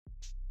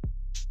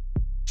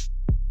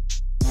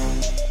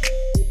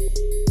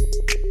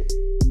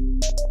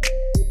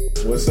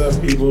What's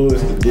up, people?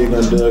 It's the Dig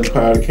on Doug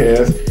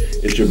podcast.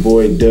 It's your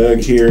boy Doug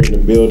here in the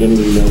building.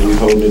 You know, we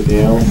holding it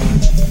down,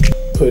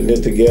 putting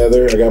it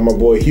together. I got my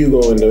boy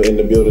Hugo in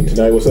the building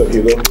tonight. What's up,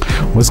 Hugo?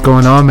 What's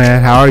going on,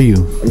 man? How are you?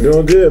 I'm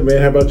doing good,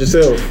 man. How about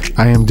yourself?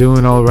 I am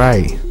doing all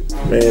right.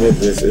 Man,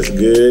 it's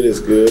good. It's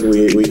good.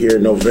 We here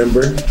in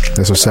November.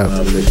 That's what's up.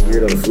 This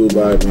year done flew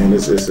by, man.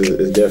 It's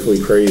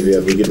definitely crazy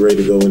as we get ready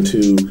to go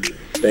into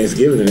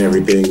Thanksgiving and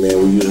everything, man.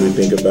 We usually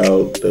think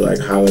about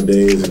the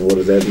holidays and what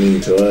does that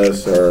mean to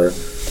us, or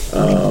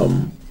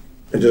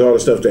and just all the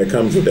stuff that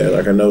comes with that.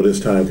 Like, I know this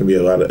time can be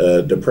a lot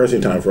of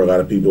depressing time for a lot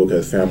of people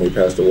because family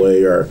passed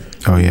away or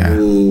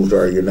moved,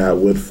 or you're not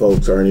with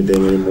folks or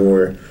anything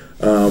anymore.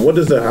 What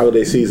does the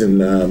holiday season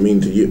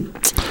mean to you?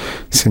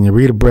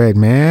 Senorita bread,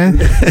 man.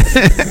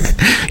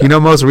 You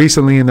know, most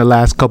recently in the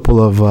last couple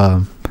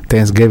of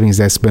Thanksgivings,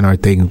 that's been our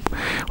thing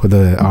with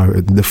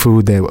the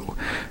food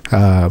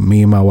that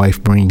me and my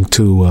wife bring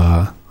to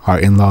our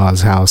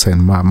in-laws' house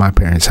and my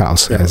parents'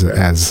 house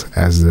as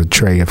the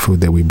tray of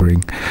food that we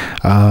bring.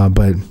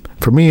 But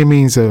for me, it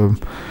means you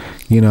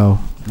know,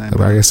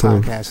 I guess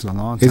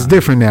it's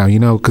different now, you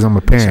know, because I'm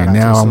a parent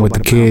now. I'm with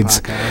the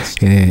kids,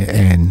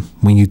 and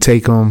when you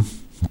take them,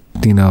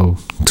 you know,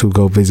 to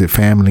go visit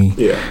family,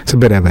 it's a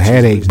bit of a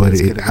headache, but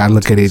I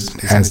look at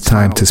it as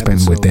time to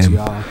spend with them,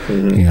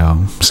 you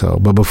know. So,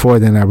 but before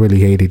then, I really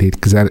hated it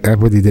because I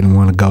really didn't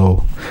want to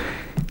go,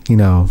 you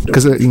know,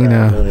 because you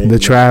know the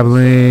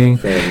traveling,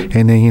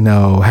 and then you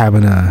know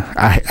having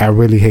I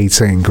really hate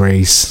saying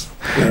grace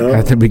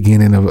at the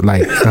beginning of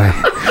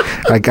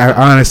like I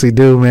honestly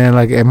do, man.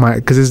 Like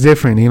because it's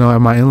different, you know. At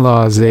my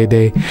in-laws,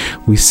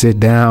 we sit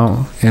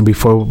down, and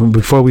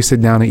before we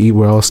sit down to eat,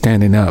 we're all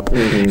standing up,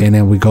 and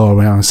then we go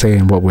around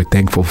saying what we're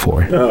thankful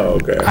for. Oh,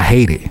 okay. I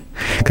hate it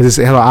because it's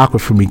hella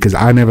awkward for me because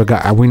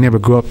we never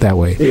grew up that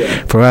way.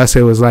 Yeah. For us,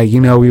 it was like, you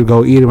know, we would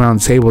go eat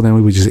around the table, then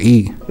we would just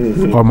eat,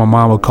 or my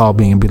mom would call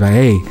me and be like,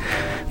 "Hey,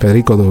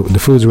 Federico, the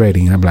food's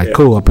ready." And I'd be like,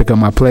 "Cool." I'll pick up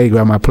my plate,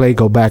 grab my plate,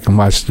 go back and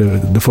watch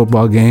the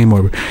football game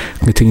or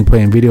continue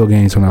playing video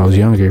games when I was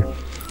younger.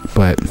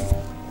 But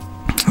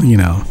you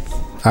know,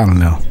 I don't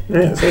know.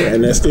 Yeah, so,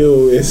 and it's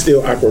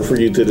still awkward for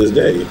you to this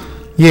day.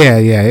 Yeah,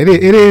 it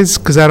is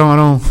because I don't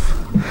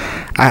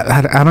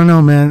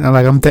know, man.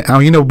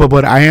 Like you know,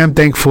 but I am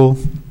thankful.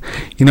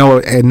 You know,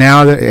 and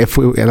now that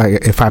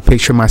if I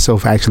picture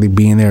myself actually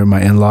being there with my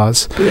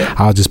in-laws,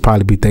 I'll just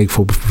probably be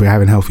thankful for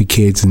having healthy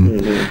kids,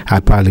 and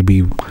I'd probably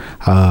be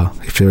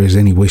if there is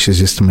any wishes,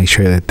 just to make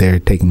sure that they're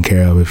taken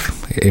care of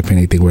if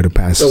anything were to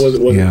pass. So was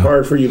it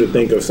hard for you to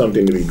think of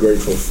something to be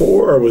grateful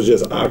for, or was it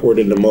just awkward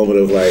in the moment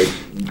of like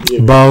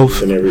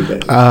both and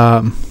everything?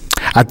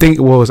 I think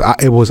it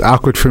was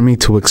awkward for me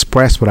to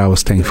express what I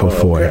was thankful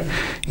for,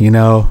 you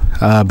know,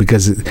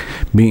 because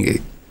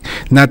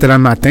not that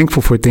I'm not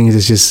thankful for things,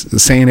 it's just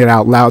saying it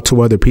out loud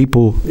to other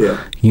people,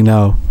 you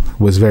know,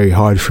 was very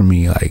hard for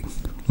me. Like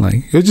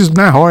it was just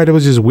not hard, it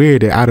was just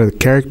weird, out of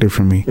character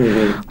for me.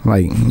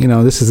 Like, you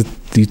know, this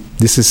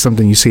is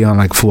something you see on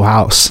like Full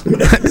House.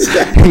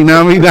 You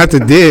know what I mean? Not to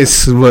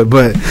diss,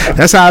 but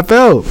that's how I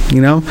felt,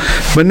 you know.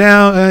 But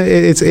now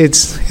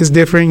it's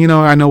different, you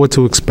know. I know what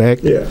to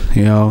expect, you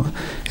know,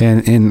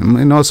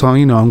 and also,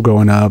 you know, I'm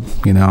growing up,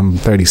 you know, I'm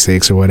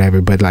 36 or whatever,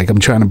 but like I'm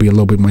trying to be a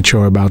little bit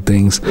mature about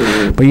things.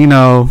 But you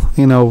know,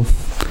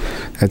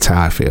 that's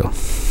how I feel.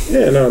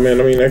 Yeah, no, man.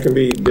 I mean, that can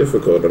be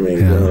difficult. I mean,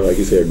 like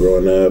you said,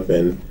 growing up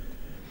and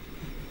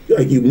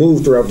like you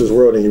move throughout this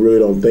world and you really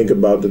don't think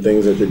about the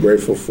things that you're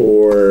grateful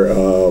for.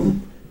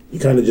 You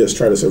kind of just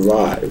try to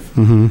survive.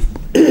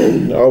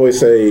 I always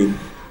say,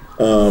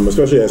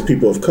 especially as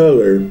people of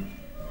color,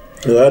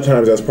 a lot of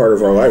times that's part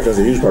of our life. That's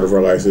a huge part of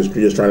our life. Is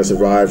just trying to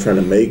survive, trying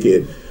to make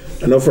it.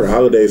 I know for the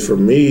holidays, for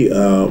me,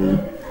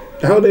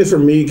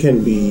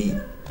 can be,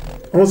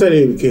 I won't say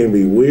it can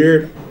be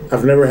weird.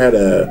 I've never had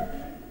a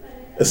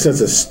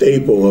sense of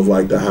staple of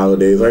like the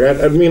holidays. Like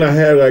I mean, I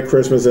had like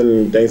Christmas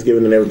and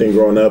Thanksgiving and everything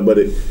growing up, but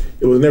it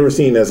was never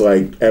seen as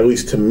like, at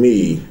least to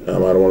me, I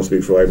don't want to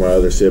speak for like my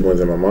other siblings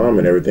and my mom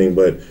and everything,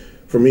 but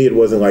for me it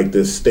wasn't like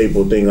this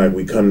staple thing, like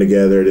we come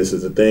together, this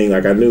is a thing.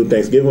 Like I knew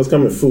Thanksgiving was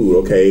coming, food,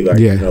 okay, like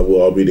you know,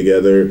 we'll all be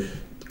together.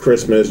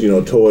 Christmas, you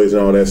know, toys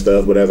and all that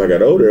stuff. But as I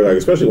got older, like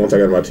especially once I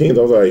got in my teens,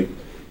 I was like,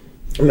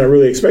 I'm not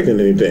really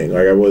expecting anything.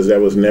 Like that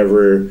was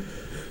never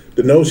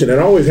the notion. And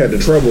I always had the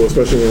trouble,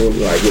 especially when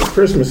like with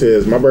Christmas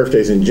is, my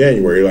birthday's in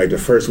January, like the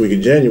first week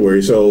of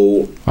January.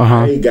 So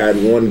I got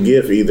one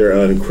gift either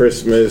on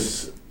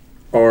Christmas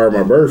or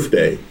my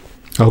birthday.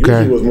 Okay.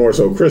 Usually it was more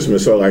so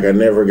Christmas, so like I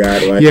never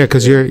got like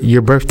because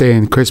your birthday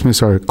and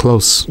Christmas are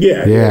close.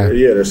 Yeah,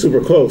 they're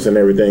super close and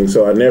everything.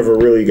 So I never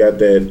really got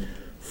that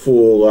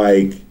full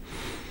like,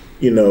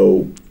 you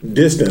know,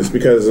 distance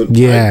because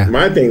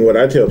my thing, what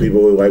I tell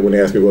people like when they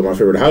ask me what my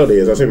favorite holiday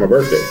is, I say my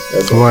birthday.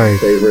 That's my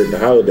favorite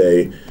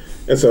holiday.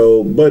 And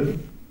so, but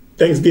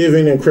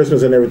Thanksgiving and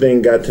Christmas and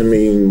everything got to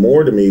mean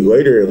more to me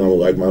later in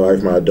like my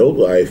life, my adult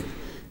life,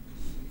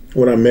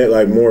 when I met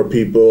like more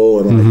people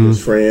and like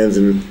his friends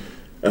and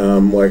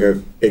like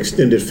a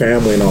extended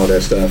family and all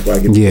that stuff.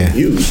 Like it's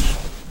huge.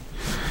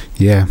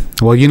 Yeah.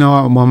 Well,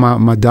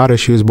 my daughter,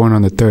 she was born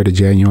on the 3rd of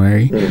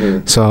January.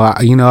 Mm-hmm. So,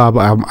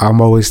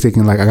 I'm always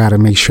thinking, like, I got to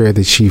make sure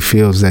that she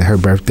feels that her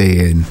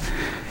birthday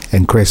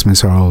and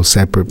Christmas are all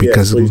separate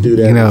because, please do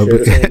that. Share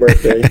the same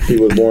birthday. She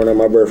was born on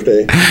my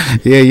birthday.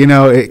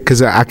 Yeah,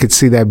 because I could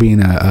see that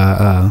being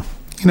a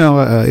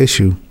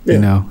issue,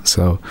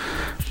 so,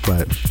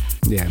 but,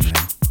 yeah, man.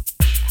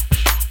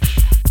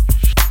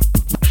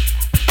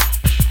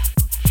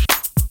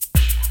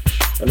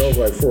 I know,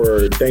 like,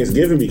 for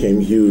Thanksgiving became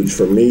huge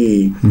for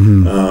me.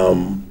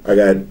 Mm-hmm. I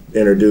got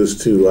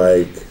introduced to,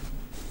 like,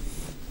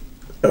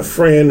 a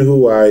friend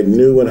who I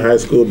knew in high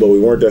school, but we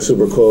weren't that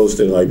super close,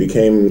 and, like,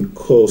 became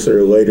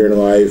closer later in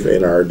life,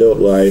 in our adult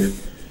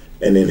life.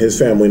 And then his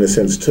family, in a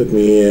sense, took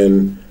me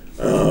in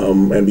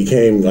and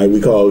became, like,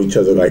 we call each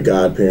other, like,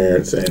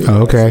 godparents and,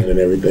 and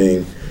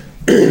everything.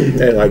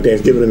 And, like,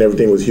 Thanksgiving and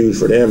everything was huge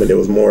for them, and it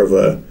was more of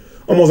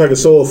almost like a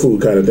soul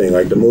food kind of thing,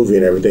 like the movie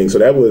and everything. So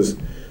that was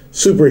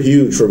super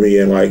huge for me.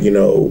 And, like,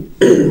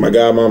 my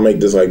godmom make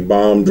this, like,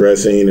 bomb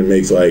dressing and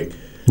makes, like,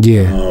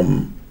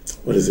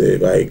 what is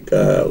it, like,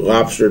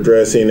 lobster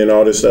dressing and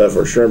all this stuff,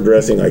 or shrimp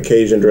dressing, like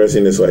Cajun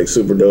dressing. It's, like,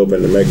 super dope,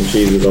 and the mac and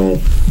cheese is on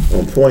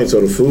point, so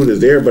the food is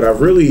there. But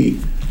I've really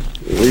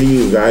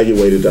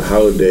reevaluated the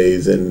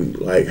holidays and,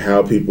 like,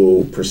 how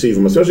people perceive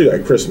them, especially,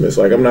 like, Christmas.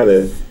 Like, I'm not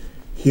a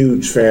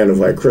huge fan of,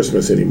 like,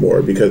 Christmas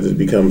anymore because it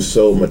becomes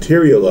so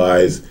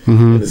materialized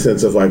in the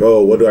sense of, like,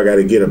 oh, what do I got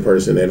to get a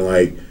person? And,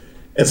 like,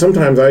 and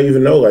sometimes I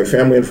even know, like,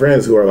 family and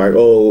friends who are like,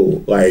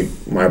 oh, like,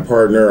 my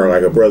partner or,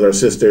 like, a brother or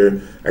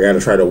sister, I got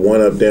to try to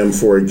one-up them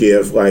for a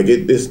gift. Like,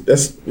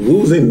 that's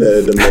losing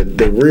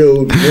the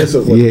realness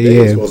of what the day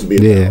is supposed to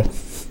be about.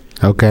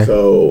 Okay.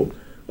 So,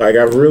 like,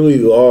 I've really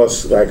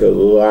lost, like, a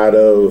lot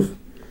of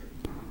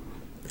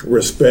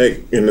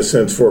respect in the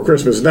sense for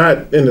Christmas.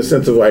 Not in the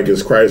sense of, like,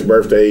 it's Christ's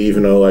birthday,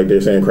 even though, like, they're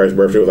saying Christ's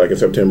birthday was, like, in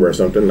September or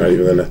something. Not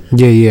even going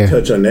to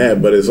touch on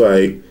that. But it's,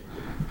 like,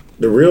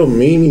 the real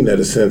meaning of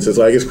the sense is,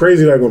 like, it's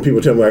crazy, like, when people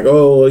tell me, like,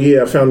 oh,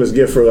 yeah, I found this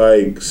gift for,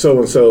 like,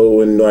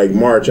 so-and-so in, like,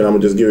 March, and I'm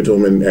going to just give it to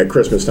them at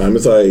Christmas time.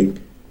 It's like,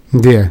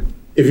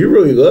 if you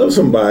really love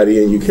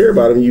somebody and you care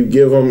about them, you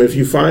give them, if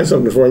you find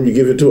something for them, you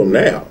give it to them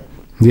now.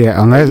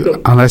 Yeah,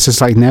 unless it's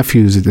like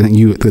nephews, then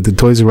the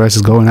Toys R Us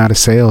is going out of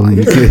sale, and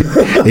you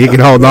can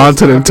hold on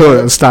to them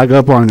to stock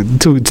up on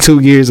two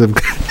years of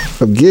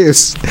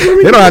gifts.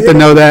 They don't have to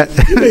know that.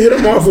 You can hit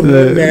them off with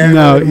one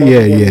now,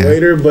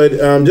 later, but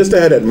just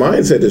to have that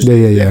mindset is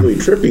really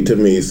trippy to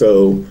me.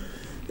 So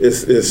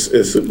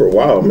it's super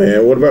wild,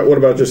 man. What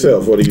about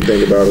yourself? What do you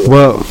think about it?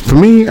 Well, for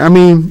me, I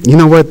mean, you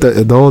know what?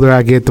 The older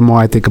I get, the more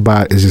I think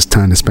about is just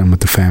time to spend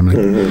with the family.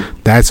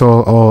 Mm-hmm. That's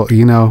all all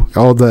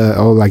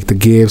like the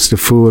gifts, the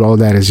food, all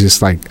that is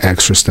just like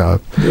extra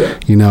stuff. Yeah.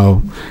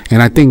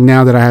 And I think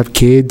now that I have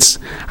kids,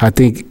 I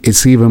think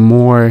it's even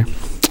more.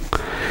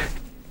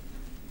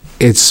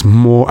 It's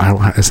more.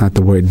 It's not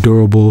the word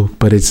durable,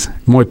 but it's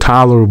more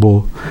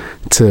tolerable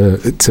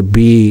to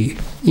be.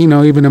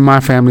 Even in my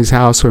family's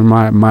house or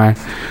my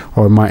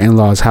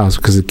in-laws' house,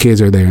 because the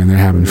kids are there and they're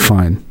having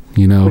fun.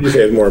 Would you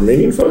say it's more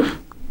meaningful?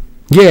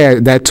 Yeah,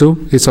 that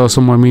too. It's also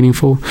more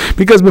meaningful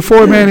because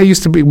before, man, it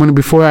used to be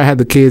before I had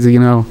the kids.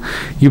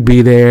 You'd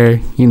be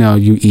there.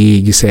 You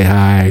eat, you say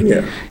hi,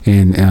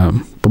 and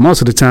but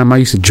most of the time I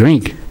used to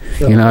drink.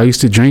 I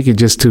used to drink it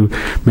just to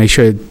make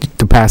sure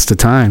to pass the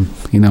time.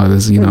 You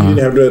didn't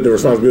have the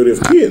responsibility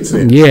of kids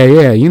then.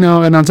 Yeah.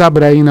 And on top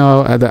of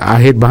that, I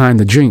hid behind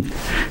the drink.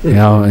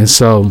 And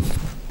so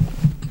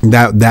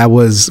that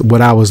was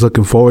what I was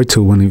looking forward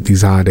to when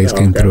these holidays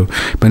came through.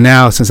 But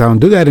now, since I don't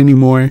do that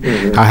anymore,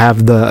 I have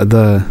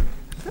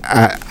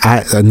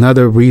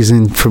another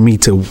reason for me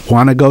to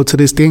want to go to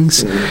these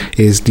things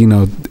is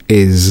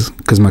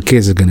because my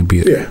kids are going to be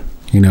there.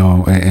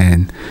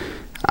 And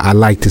I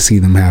like to see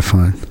them have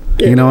fun.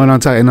 And on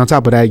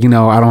top of that,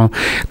 I don't,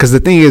 because the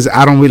thing is,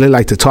 I don't really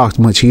like to talk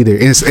much either.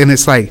 And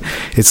it's like,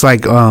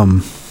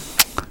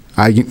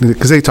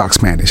 because they talk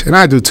Spanish and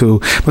I do too,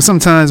 but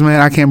sometimes,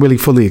 man, I can't really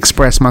fully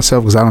express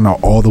myself because I don't know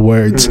all the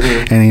words,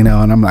 and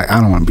I'm like, I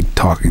don't want to be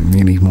talking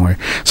anymore.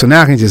 So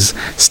now I can just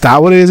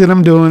stop what it is that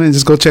I'm doing and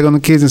just go check on the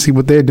kids and see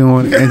what they're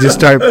doing and just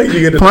start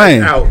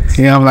playing.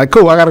 I'm like,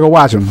 cool, I gotta go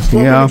watch them.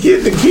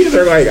 The kids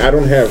are like, I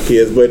don't have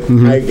kids, but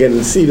I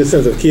can see the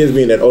sense of kids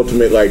being that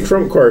ultimate, like,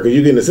 trump card, because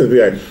you get in the sense of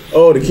be like,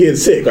 oh, the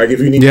kid's sick. Like, if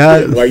you need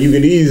to, like, you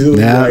can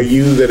easily like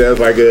use it as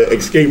like an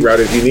escape route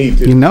if you need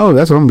to.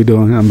 That's what I'm gonna be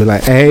doing. I'm gonna be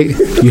like, hey,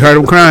 you heard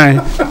them crying.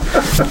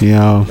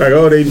 Like,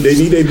 oh, they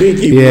need their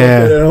binky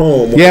at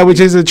home. Yeah, which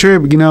is a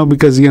trip,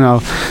 because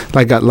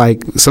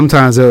like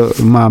sometimes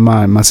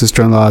my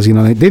sister-in-laws,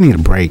 they need a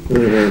break.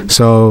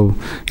 So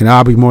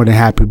I'll be more than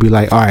happy to be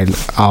like, all right,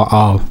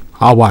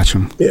 I'll watch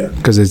them. Yeah,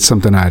 because it's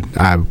something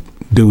I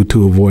do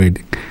to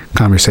avoid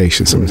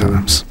conversation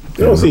sometimes.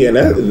 See, and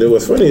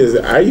what's funny is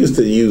I used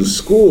to use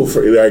school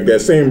for like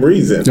that same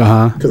reason.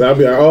 Because I'll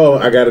be like, oh,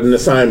 I got an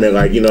assignment.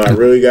 Like, I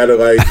really got to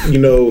like,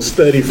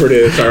 study for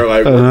this or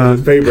like work on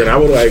this paper. And I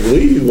would like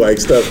leave like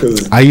stuff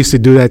because I used to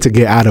do that to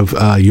get out of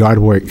yard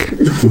work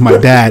with my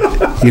dad.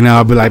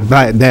 I'd be like,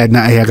 Dad,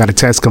 hey, I got a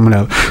test coming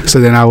up. So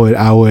then I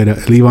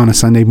would leave on a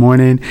Sunday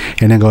morning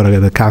and then go to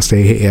the Cal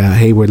State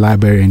Hayward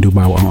Library and do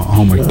my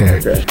homework there.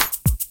 Okay.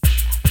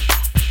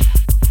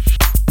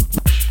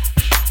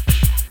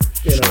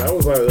 I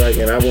was like,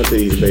 and I went to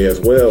East Bay as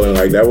well, and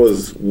like that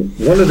was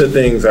one of the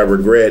things I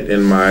regret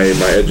in my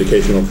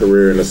educational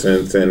career in a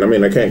sense. And I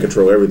mean, I can't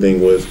control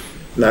everything. Was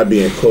not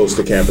being close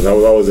to campus. I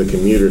was always a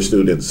commuter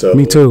student, so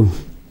me too.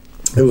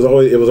 It was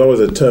always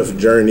a tough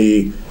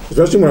journey,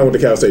 especially when I went to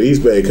Cal State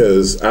East Bay,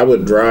 because I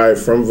would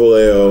drive from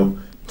Vallejo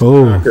to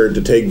Concord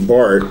to take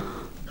BART.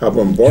 Hop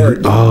on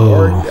BART,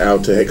 BART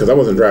out to, because I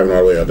wasn't driving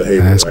all the way out to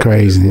Hayward. That's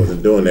crazy. I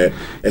wasn't doing that.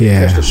 And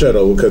catch the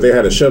shuttle, because they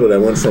had a shuttle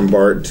that went from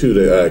BART to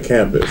the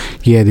campus.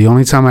 Yeah, the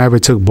only time I ever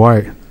took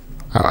BART,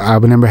 I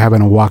remember having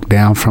to walk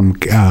down from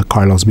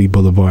Carlos B.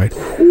 Boulevard.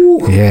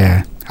 Ooh.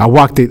 Yeah. I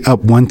walked it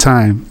up one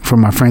time for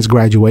my friend's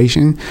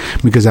graduation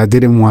because I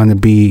didn't want to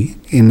be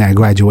in that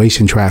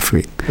graduation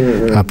traffic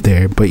up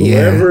there. But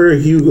whoever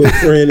Hugo's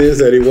friend is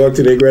that he walked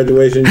to their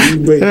graduation,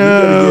 you better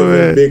give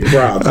him big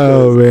props.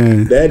 Oh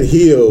man, that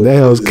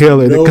hill's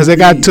killer because they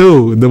got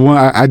two. The one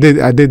I did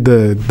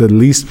the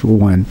least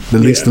one, the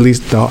least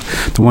the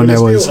one that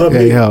was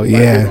uphill.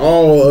 It's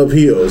all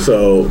uphill.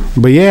 So,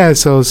 but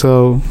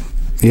so.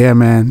 Yeah,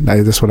 man,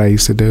 that's what I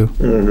used to do.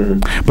 Mm-hmm.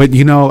 But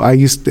I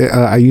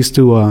used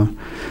to.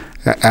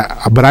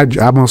 But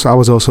I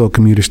was also a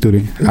commuter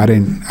student.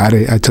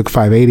 I took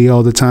 580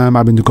 all the time.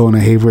 I've been going to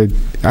Hayward.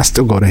 I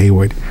still go to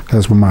Hayward.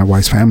 That's where my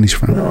wife's family's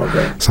from. Oh,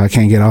 okay. So I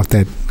can't get off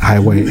that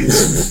highway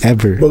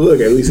ever. But look,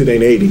 at least it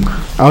ain't 80.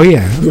 Oh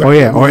yeah,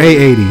 or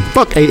 880.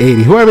 Fuck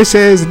 880. Whoever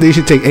says they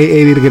should take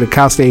 880 to get a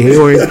Cal State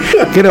Hayward,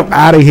 get up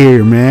out of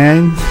here,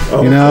 man.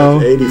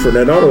 80 for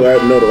that. I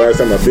don't know the last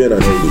time I've been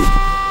on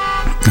 80.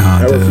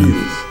 I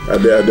refuse. I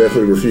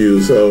definitely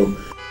refuse. So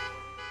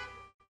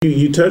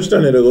you touched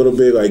on it a little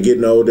bit, like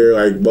getting older,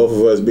 like both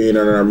of us being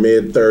in our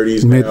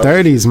mid-30s.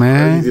 Mid-30s,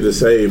 man. Easy to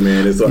say,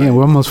 man. It's like,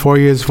 we're almost 4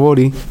 years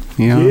 40.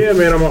 Yeah,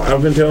 man.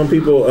 I've been telling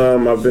people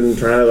I've been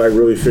trying to like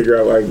really figure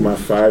out like my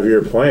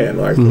 5-year plan,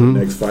 like for the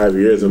next 5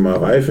 years of my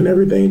life and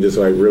everything. Just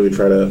like really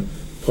try to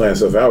plan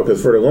stuff out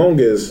because for the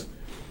longest,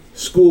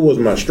 school was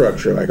my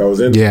structure. Like I was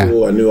in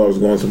school, I knew I was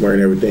going somewhere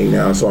and everything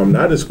now. So I'm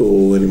not in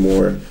school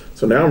anymore.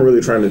 So now I'm really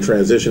trying to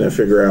transition and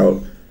figure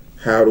out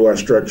how do I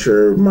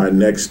structure my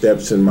next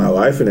steps in my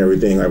life and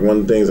everything. Like one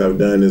of the things I've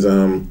done is,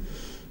 and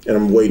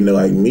I'm waiting to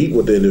like meet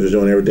with the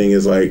individual and everything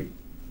is like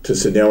to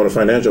sit down with a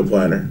financial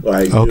planner.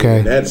 Like,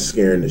 dude, that's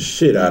scaring the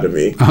shit out of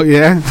me. Oh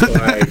yeah.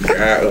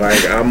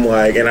 I'm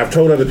like, and I've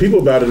told other people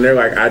about it and they're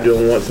like, I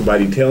don't want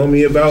somebody telling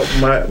me about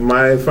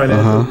my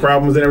financial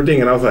problems and everything.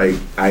 And I was like,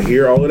 I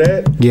hear all of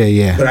that.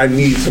 Yeah. But I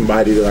need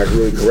somebody to like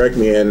really correct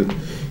me. And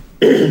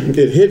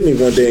it hit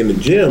me one day in the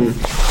gym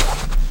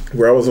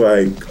where I was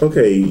like,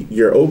 okay,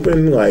 you're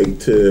open like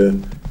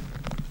to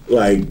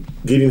like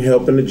getting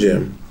help in the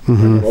gym.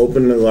 I'm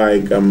open to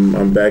like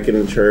I'm back in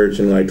the church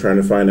and like trying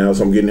to find out,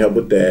 so I'm getting help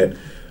with that.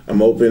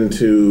 I'm open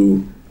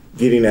to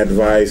getting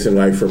advice and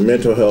like for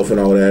mental health and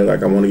all that.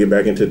 Like I want to get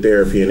back into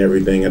therapy and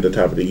everything at the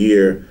top of the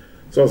year.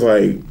 So I was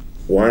like,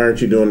 why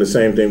aren't you doing the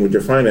same thing with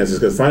your finances?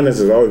 Because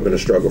finances has always been a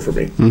struggle for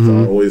me.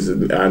 So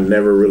I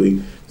never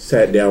really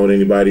sat down with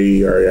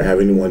anybody or have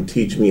anyone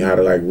teach me how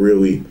to like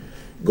really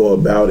go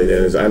about it.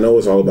 And I know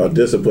it's all about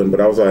discipline,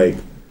 but I was like,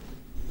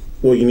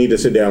 well, you need to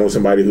sit down with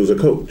somebody who's a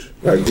coach,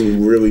 like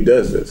who really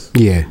does this.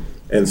 Yeah.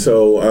 And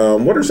so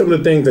what are some of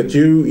the things that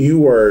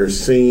you are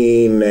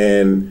seeing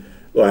and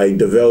like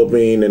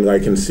developing and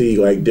like can see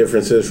like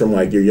differences from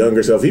like your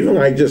younger self, even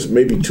like just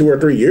maybe 2 or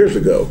 3 years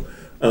ago,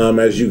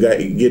 as you got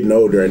getting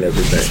older and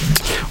everything?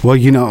 Well,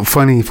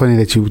 funny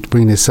that you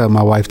bring this up.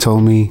 My wife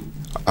told me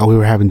we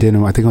were having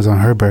dinner. I think it was on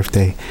her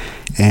birthday,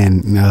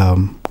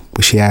 and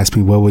she asked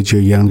me, what would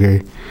your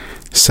younger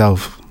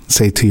self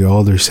say to your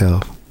older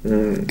self?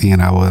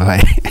 And I was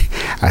like,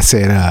 I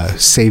said,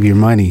 save your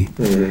money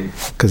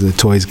because the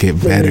toys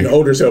get better. The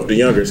older self, the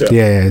younger self.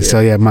 Yeah.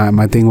 So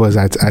my thing was,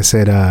 I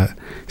said,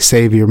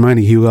 save your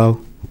money,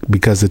 Hugo,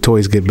 because the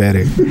toys get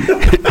better.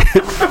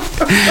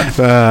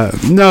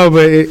 No,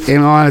 but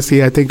in all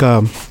honesty, I think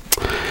I've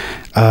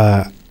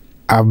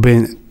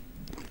been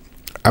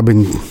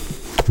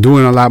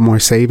doing a lot more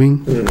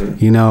saving.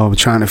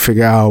 Trying to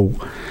figure out.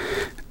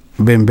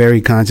 Been very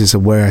conscious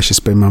of where I should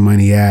spend my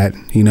money at.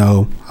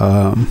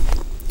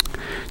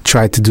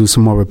 Tried to do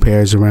some more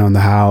repairs around the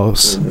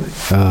house.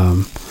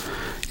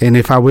 And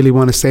if I really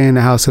want to stay in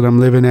the house that I'm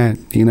living at,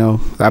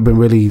 I've been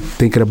really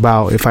thinking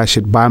about if I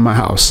should buy my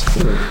house.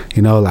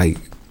 Like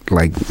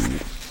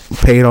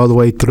pay it all the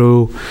way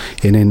through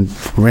and then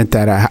rent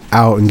that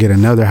out and get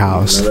another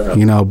house.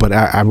 But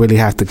I really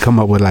have to come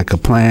up with like a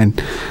plan.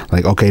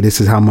 Like, okay, this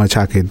is how much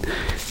I could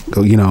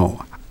go,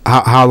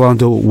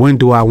 when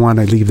do I want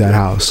to leave that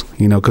house?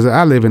 You know, because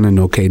I live in an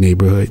okay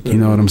neighborhood. You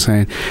know what I'm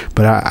saying?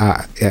 But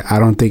I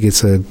don't think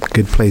it's a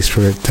good place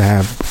for it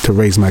to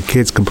raise my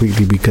kids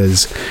completely,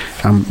 because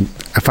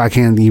if I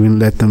can't even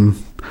let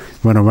them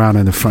run around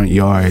in the front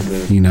yard,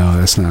 you know,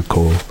 that's not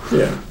cool.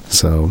 Yeah.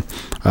 So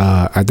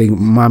I think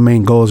my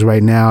main goals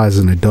right now as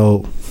an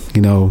adult,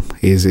 you know,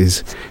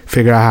 is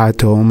figure out how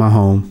to own my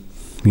home,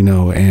 you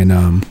know,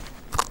 and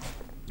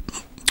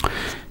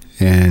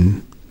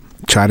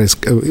try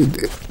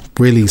to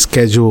really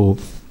schedule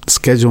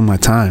my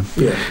time.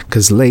 Yeah.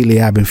 Because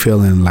lately I've been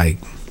feeling like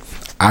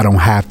I don't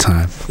have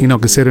time. You know,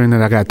 considering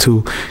that I got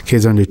 2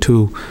 kids under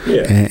 2,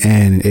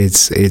 and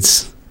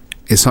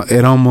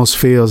it almost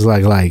feels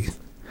like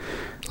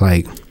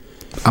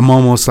I'm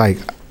almost like,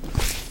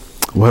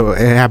 well, it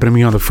happened to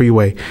me on the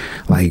freeway.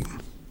 Like,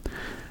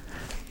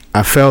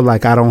 I felt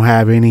like I don't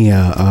have any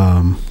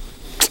I'm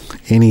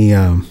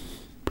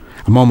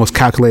almost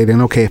calculating,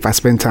 okay, if I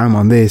spend time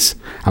on this,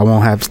 I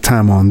won't have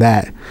time on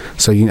that.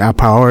 So I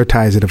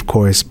prioritize it, of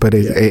course, but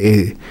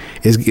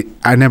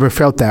I never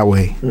felt that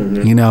way,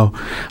 you know.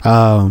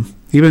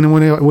 Even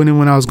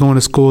when I was going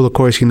to school, of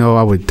course, you know,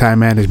 I would time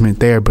management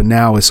there, but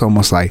now it's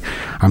almost like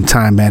I'm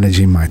time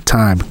managing my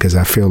time, because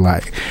I feel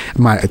like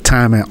my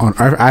time on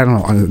Earth, I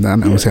don't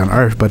want to say on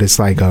Earth, but it's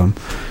like I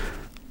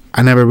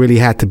never really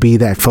had to be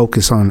that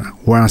focused on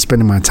where I'm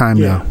spending my time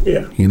now.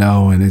 Yeah. You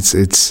know, and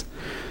it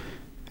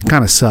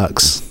kind of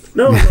sucks.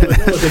 No,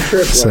 it's a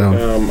trip. So,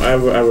 I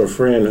have a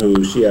friend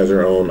who, she has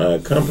her own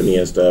company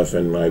and stuff,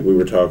 and like we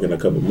were talking a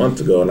couple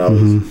months ago, and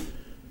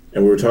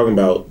and we were talking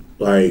about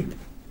like.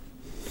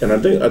 And I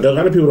think a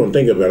lot of people don't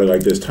think about it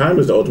like this. Time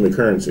is the ultimate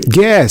currency.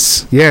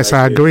 Yes, like,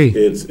 I agree.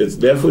 It's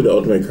definitely the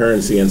ultimate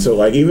currency. And so,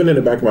 like, even in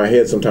the back of my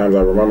head, sometimes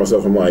I remind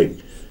myself, I'm like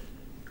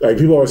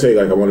people always say,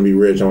 like, I want to be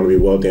rich, I want to be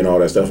wealthy and all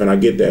that stuff. And I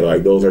get that.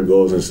 Like, those are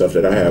goals and stuff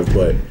that I have.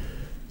 But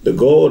the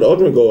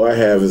ultimate goal I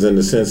have is in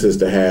the sense is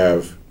to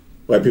have,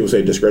 like people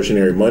say,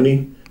 discretionary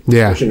money,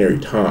 discretionary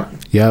time.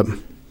 Yep.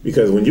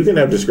 Because when you can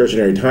have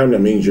discretionary time,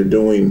 that means you're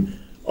doing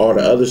all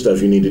the other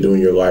stuff you need to do in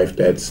your life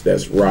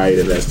that's right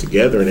and that's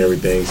together and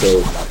everything.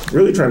 So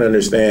really trying to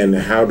understand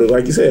how to,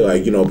 like you say,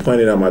 like, you know,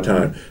 planning out my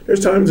time.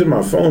 There's times in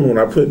my phone when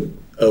I put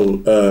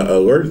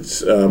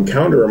alerts,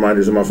 calendar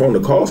reminders in my phone to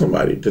call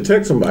somebody, to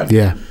text somebody.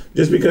 Yeah.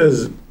 Just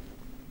because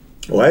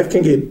life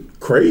can get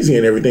crazy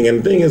and everything. And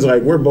the thing is,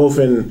 like, we're both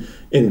in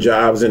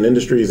jobs and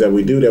industries that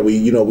we do that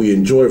we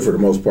enjoy for the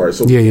most part.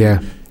 So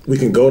we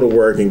can go to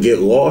work and get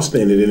lost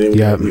in it, and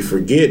then we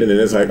forget, and then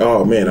it's like,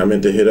 oh man, I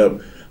meant to hit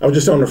up. I was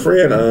just on a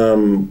friend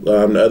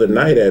the other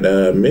night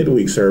at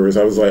midweek service.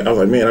 I was like,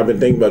 man, I've been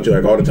thinking about you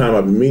like all the time.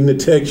 I've been meaning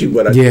to text you,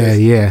 but I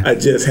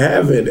just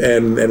haven't,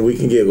 and we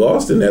can get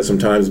lost in that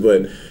sometimes.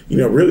 But you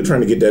know, really trying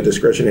to get that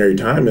discretionary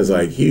time is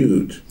like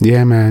huge.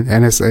 Yeah, man,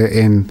 and it's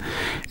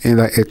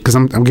because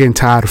I'm getting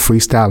tired of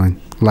freestyling.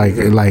 Like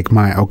I'm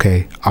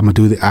gonna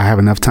do this. I have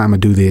enough time to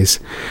do this.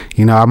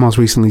 You know, I most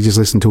recently just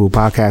listened to a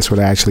podcast where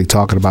they're actually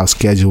talking about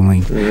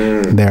scheduling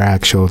their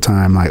actual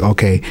time. Like,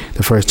 okay,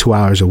 the first 2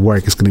 hours of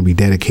work is gonna be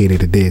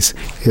dedicated to this.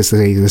 Let's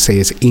say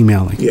it's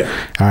emailing. Yeah.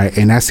 All right,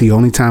 and that's the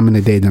only time in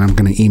the day that I'm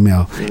gonna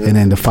email, and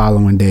then the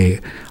following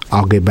day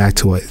I'll get back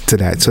to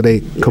that. So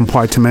they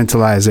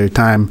compartmentalize their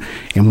time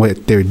and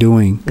what they're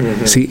doing.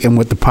 See, and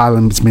what the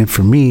problem has been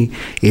for me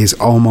is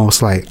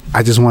almost like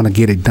I just want to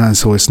get it done,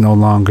 so it's no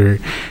longer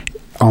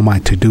on my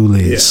to-do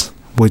list,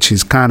 which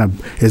is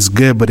it's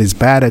good, but it's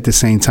bad at the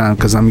same time,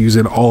 because I'm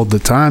using all the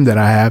time that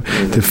I have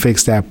to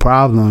fix that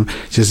problem,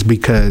 just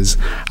because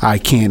I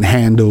can't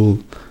handle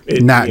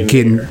not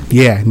getting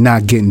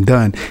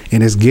done.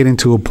 And it's getting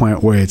to a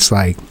point where it's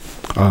like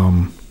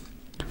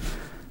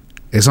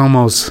it's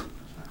almost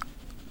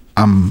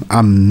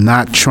I'm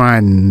not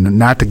trying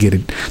not to get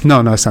it.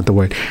 No, it's not the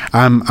word.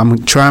 I'm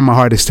trying my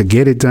hardest to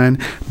get it done,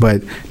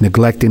 but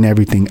neglecting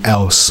everything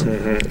else,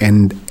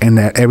 and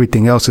that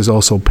everything else is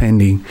also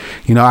pending.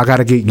 You know, I got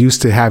to get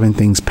used to having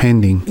things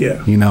pending.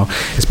 Yeah. You know,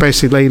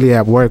 especially lately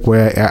at work,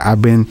 where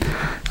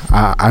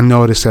I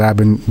noticed that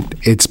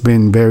it's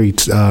been very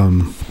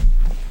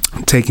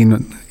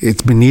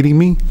it's been needing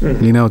me,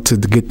 you know, to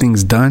get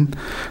things done,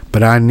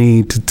 but I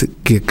need to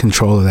get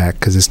control of that,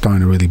 because it's starting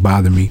to really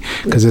bother me.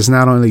 Because it's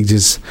not only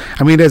just,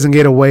 it doesn't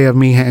get away of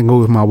me hanging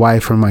with my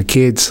wife or my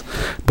kids,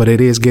 but it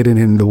is getting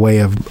in the way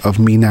of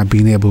me not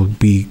being able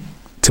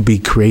to be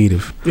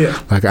creative. Yeah,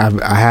 like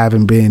I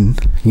haven't been,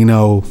 you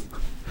know,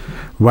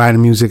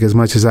 writing music as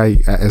much as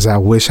I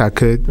wish I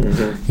could,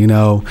 you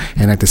know,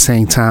 and at the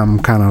same time, I'm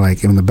kind of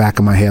like in the back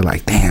of my head,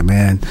 like, damn,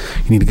 man,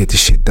 you need to get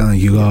this shit done,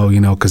 you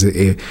know, because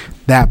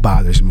that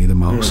bothers me the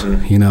most,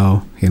 you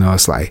know,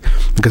 it's like,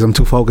 because I'm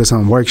too focused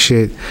on work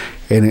shit,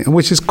 and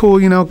which is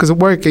cool, you know, because at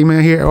work,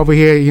 over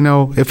here, you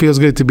know, it feels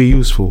good to be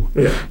useful,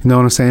 you know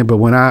what I'm saying, but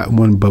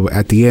but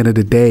at the end of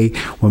the day,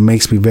 what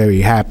makes me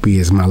very happy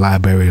is my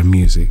library of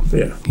music,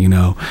 you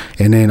know,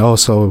 and then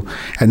also,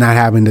 and not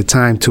having the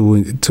time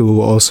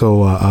to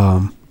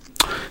also,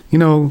 you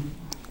know,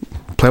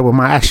 play with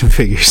my action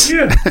figures.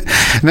 Yeah.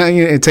 Now,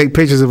 and take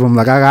pictures of them.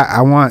 Like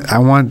I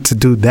want to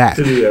do that.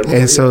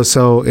 And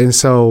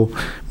so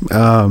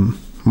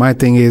my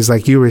thing is,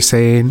 like you were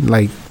saying,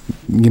 like,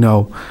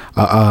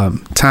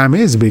 time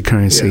is a big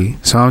currency. Yeah.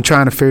 So I'm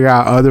trying to figure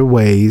out other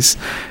ways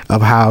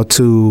of how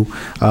to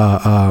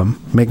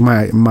make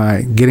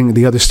my getting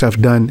the other stuff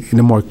done in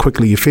a more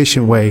quickly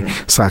efficient way,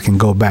 so I can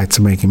go back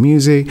to making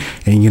music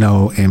and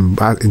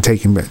and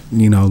taking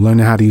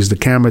learning how to use the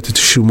camera to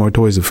shoot more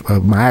toys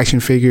of my action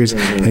figures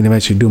and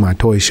eventually do my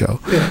toy show.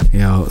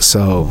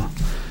 So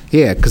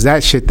because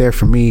that shit there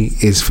for me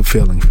is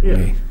fulfilling for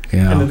me.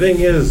 And the thing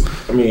is,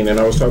 and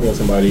I was talking to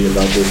somebody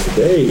about this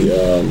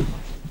today.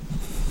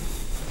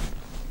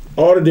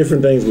 All the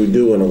different things we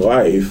do in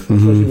life,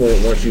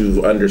 especially once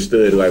you've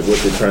understood like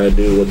what you're trying to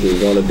do, what you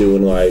want to do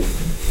in life,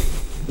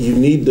 you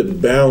need the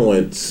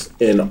balance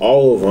in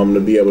all of them to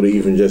be able to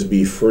even just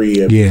be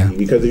free. And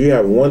because if you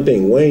have one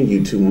thing weighing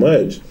you too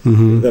much,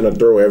 it's gonna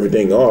throw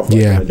everything off,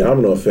 like a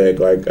domino effect.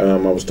 Like I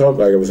was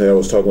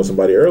talking with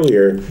somebody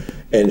earlier,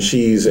 and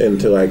she's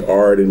into like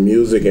art and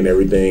music and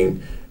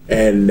everything,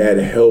 and that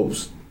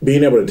helps.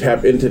 Being able to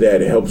tap into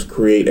that helps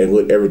create and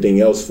let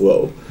everything else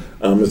flow.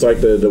 It's like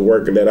the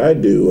work that I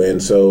do.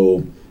 And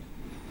so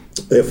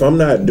if I'm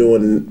not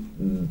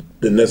doing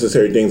the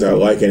necessary things I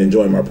like and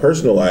enjoying my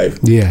personal life,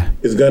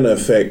 it's going to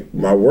affect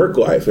my work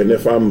life. And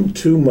if I'm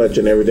too much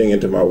and everything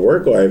into my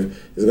work life,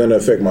 it's going to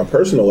affect my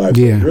personal life.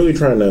 So I'm really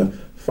trying to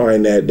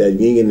find that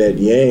yin and that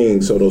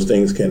yang so those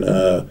things can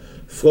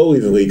flow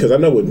evenly. Because I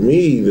know with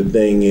me, the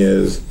thing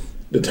is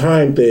the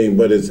time thing,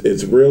 but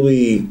it's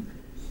really...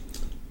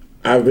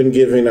 I've been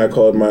given, I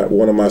call it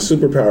one of my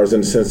superpowers in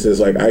the sense is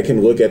like I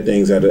can look at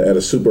things at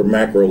a super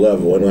macro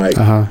level and like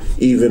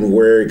even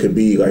where it could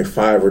be like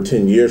 5 or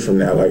 10 years from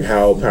now, like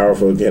how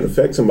powerful it can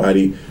affect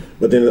somebody.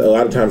 But then a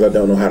lot of times I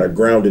don't know how to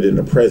ground it in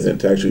the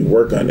present to actually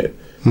work on it.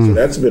 So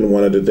that's been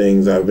one of the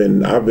things I've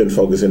been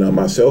focusing on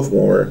myself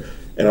more.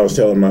 And I was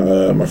telling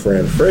my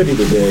friend Freddie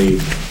today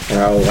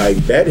how like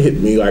that hit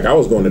me like I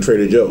was going to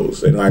Trader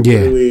Joe's and like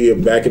really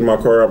backing my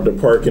car up to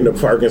park in the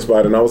parking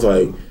spot, and I was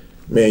like,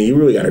 man, you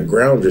really got to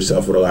ground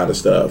yourself with a lot of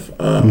stuff.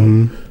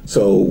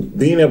 So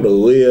being able to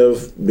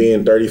live,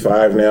 being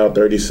 35 now,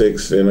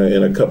 36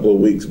 in a couple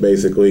of weeks,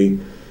 basically,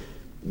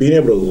 being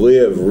able to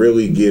live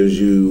really gives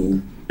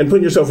you, and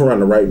putting yourself around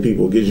the right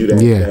people gives you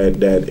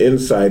that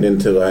insight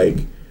into like,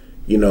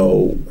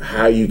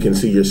 how you can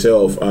see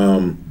yourself.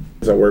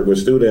 As I work with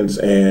students,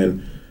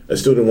 and a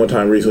student one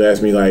time recently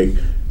asked me like,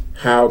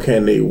 how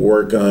can they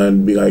work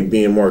on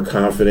being more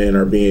confident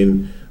or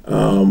being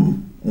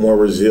more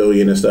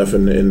resilient and stuff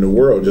in the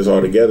world, just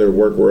altogether,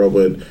 work world,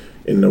 but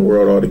in the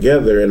world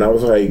altogether. And I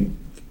was like,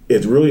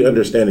 it's really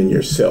understanding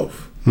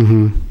yourself.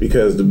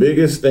 Because the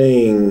biggest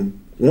thing,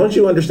 once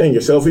you understand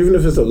yourself, even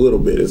if it's a little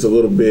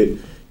bit,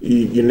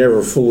 you're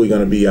never fully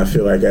going to be, I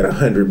feel like, at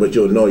 100, but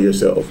you'll know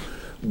yourself.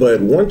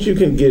 But once you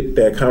can get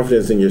that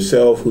confidence in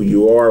yourself, who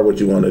you are, what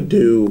you want to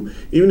do,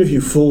 even if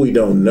you fully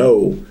don't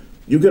know,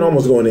 you can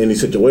almost go into any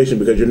situation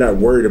because you're not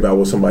worried about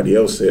what somebody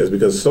else says.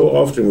 Because so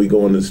often we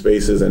go into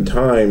spaces and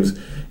times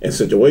and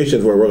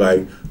situations where we're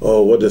like,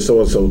 oh, what does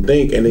so-and-so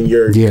think? And then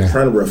you're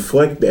trying to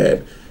reflect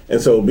that. And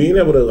so being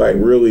able to like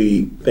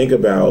really think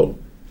about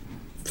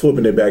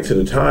flipping it back to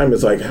the time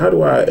is like, how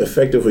do I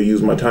effectively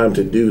use my time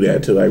to do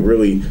that? To like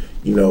really,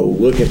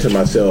 look into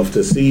myself,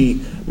 to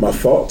see my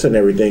faults and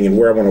everything and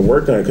where I want to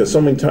work on it. Because so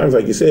many times,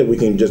 like you said, we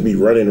can just be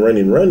running,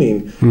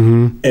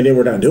 and then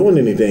we're not doing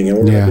anything, and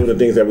we're not doing the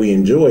things that we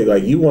enjoy.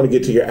 Like you want to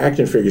get to your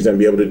action figures and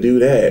be able to do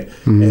that.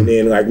 And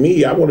then like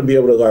me, I want to be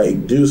able to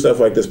like do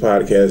stuff like this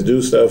podcast,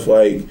 do stuff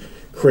like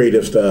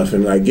creative stuff,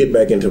 and like get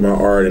back into my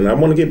art. And I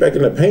want to get back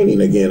into painting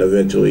again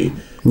eventually.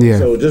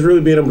 So just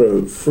really being able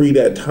to free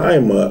that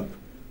time up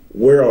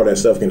where all that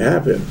stuff can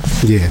happen.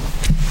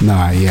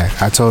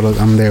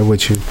 I'm there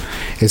with you.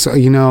 It's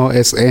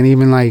and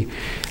even like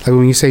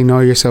when you say know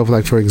yourself,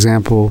 like for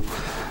example,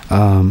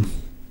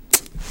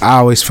 I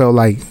always felt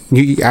like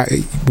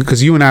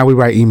because you and I, we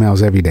write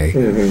emails every day,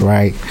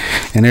 right?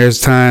 And there's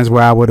times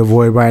where I would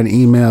avoid writing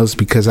emails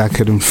because I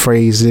couldn't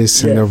phrase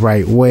this in the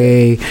right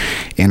way,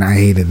 and I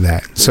hated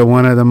that. So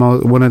one of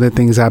the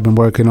things I've been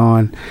working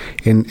on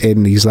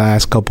in these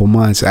last couple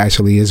months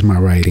actually is my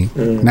writing,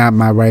 not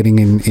my writing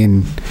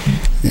in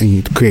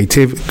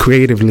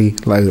creatively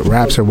like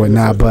raps or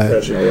whatnot,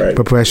 but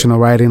professional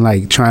writing,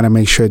 like trying to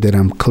make sure that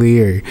I'm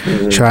clear,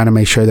 trying to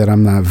make sure that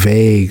I'm not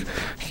vague,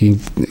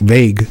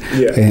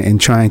 and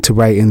trying to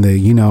write in the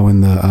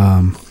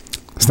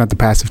it's not the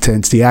passive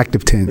tense, the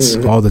active tense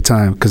all the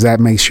time, because that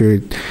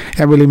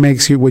really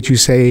makes what you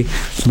say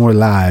more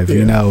live,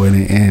 and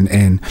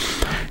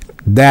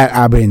that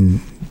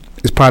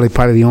it's probably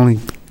the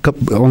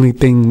only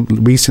thing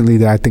recently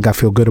that I think I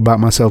feel good about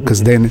myself,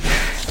 because then,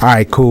 all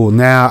right, cool,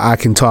 now I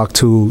can talk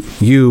to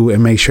you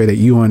and make sure that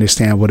you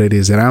understand what it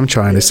is that I'm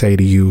trying to say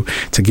to you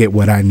to get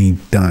what I need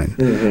done,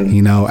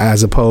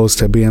 as opposed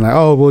to being like,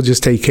 oh, we'll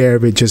just take care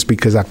of it just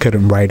because I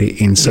couldn't write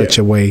it in such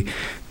a way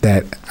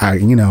that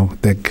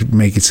that could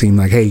make it seem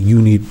like, hey,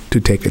 you need to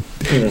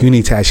you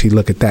need to actually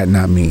look at that,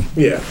 not me.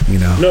 Yeah.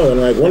 No,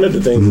 and like one of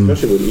the things,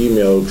 especially with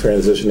email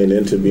transitioning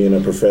into being a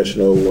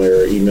professional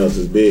where emails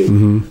is big,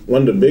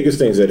 one of the biggest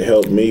things that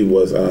helped me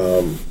was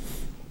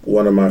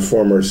one of my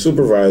former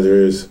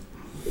supervisors,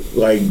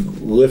 like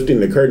lifting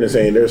the curtain and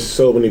saying, there's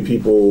so many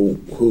people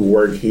who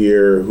work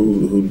here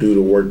who do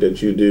the work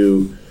that you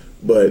do,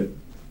 but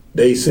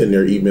they send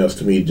their emails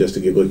to me just to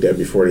get looked at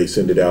before they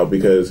send it out,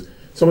 because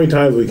so many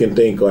times we can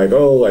think like,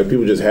 oh, like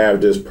people just have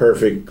this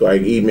perfect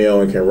like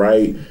email and can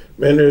write.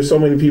 Man, there's so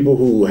many people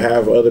who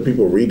have other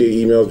people read their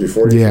emails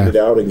before they send it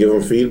out and give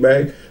them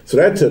feedback. So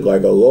that took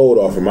like a load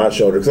off of my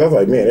shoulder, because I was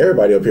like, man,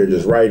 everybody up here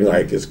just writing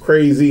like it's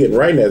crazy, and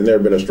writing has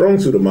never been a strong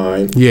suit of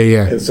mine.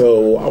 Yeah. And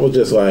so I was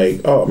just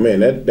like, oh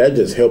man, that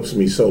just helps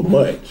me so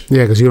much.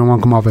 Yeah, because you don't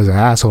want to come off as an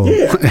asshole.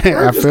 Yeah,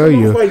 I feel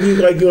you.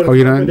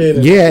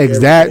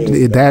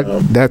 Exactly.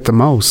 That's the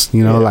most.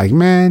 Like,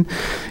 man,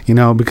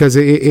 because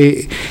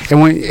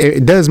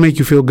it does make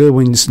you feel good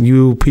when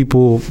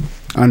people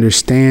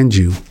understand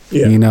you.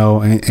 Yeah.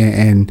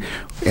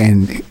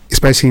 And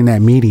especially in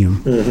that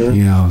medium,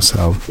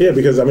 so. Yeah,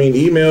 because I mean,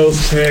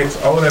 emails,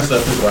 text, all of that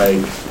stuff is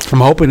like. I'm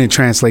hoping it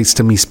translates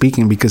to me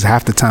speaking, because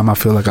half the time I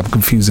feel like I'm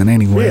confusing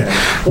anyway.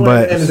 Yeah. Well,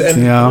 but and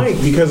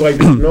because like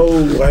there's no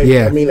like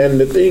I mean, and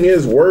the thing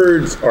is,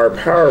 words are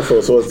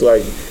powerful, so it's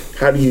like,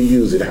 how do you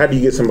use it? How do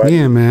you get somebody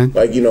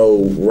like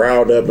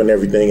riled up and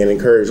everything and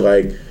encourage?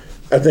 Like,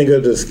 I think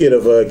of the skit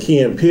of Key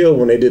and Peele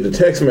when they did the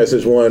text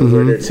message one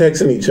where they're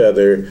texting each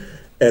other.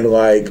 And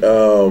like,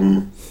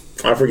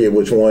 I forget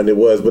which one it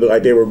was, but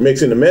like they were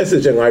mixing the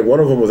message, and like one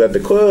of them was at the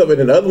club, and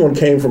then the other one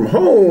came from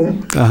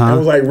home and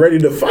was like ready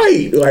to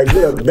fight, like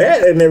with a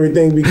bat and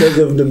everything, because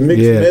of the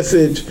mixed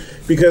message.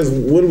 Because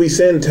when we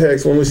send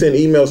text, when we send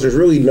emails, there's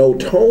really no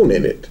tone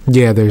in it.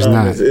 Yeah, there's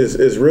not.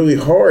 It's really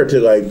hard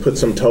to like put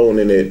some tone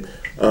in it.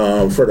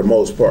 For the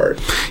most part.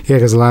 Yeah,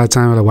 because a lot of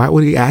times, like, why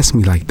would he ask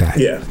me like that?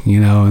 Yeah.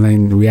 And then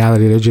in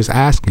reality, they're just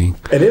asking.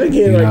 And then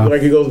again,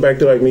 like it goes back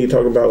to like me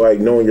talking about like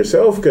knowing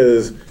yourself,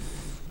 because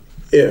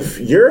if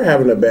you're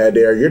having a bad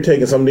day or you're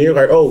taking something, you're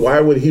like, oh, why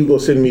would Hugo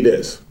send me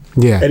this?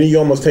 Yeah. And you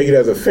almost take it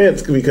as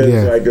offense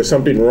because like there's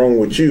something wrong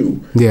with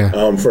you. Yeah.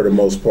 For the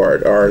most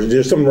part, or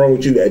there's something wrong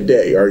with you that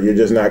day, or you're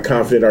just not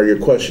confident, or you're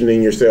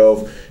questioning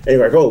yourself, and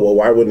you're like, oh, well,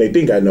 why wouldn't they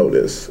think I know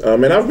this?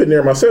 And I've been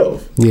there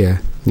myself. Yeah.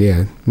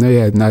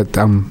 No,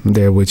 I'm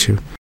there with you.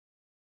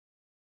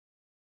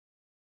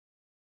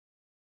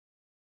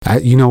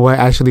 You know what?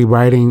 Actually,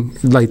 writing,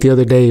 like the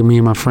other day, me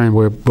and my friend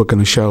were booking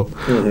a show.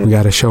 We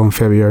got a show in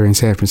February in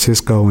San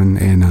Francisco,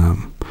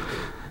 and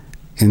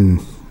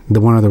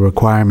one of the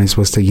requirements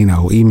was to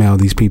email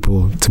these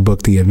people to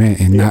book the event,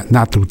 and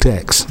not through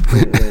text.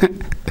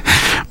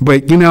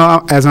 But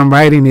as I'm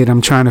writing it, I'm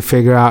trying to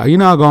figure out,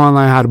 I'll go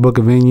online how to book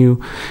a venue,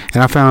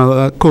 and I found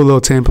a cool little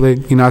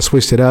template. I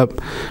switched it up,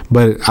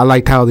 but I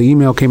liked how the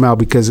email came out,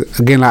 because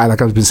again, like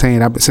I've been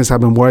saying, since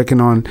I've been working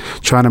on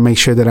trying to make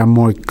sure that I'm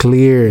more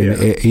clear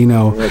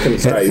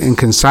and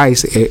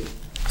concise.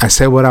 I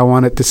said what I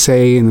wanted to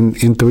say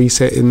in 3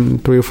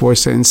 or 4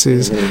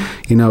 sentences,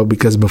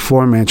 because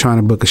before, man, trying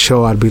to book a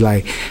show, I'd be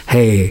like,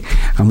 hey,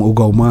 I'm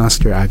Ugo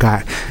Monster. I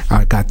got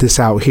this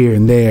out here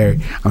and there.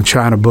 I'm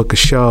trying to book a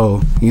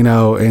show, and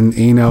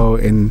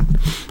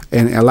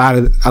a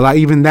lot,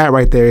 even that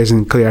right there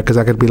isn't clear, because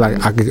I could be like,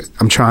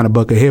 I'm trying to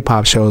book a hip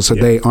hop show, so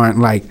they aren't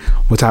like,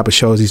 what type of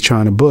shows he's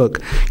trying to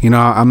book.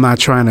 I'm not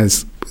trying to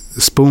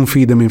spoon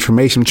feed them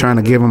information. I'm trying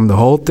to give them the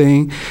whole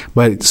thing,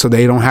 but so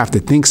they don't have to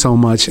think so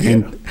much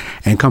and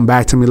come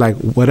back to me like,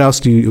 what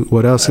else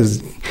what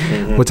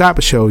type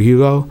of show,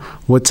 Hugo?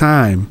 What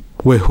time?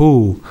 With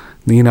who?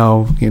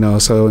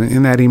 So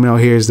in that email,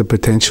 here's the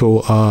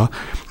potential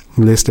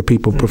list of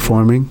people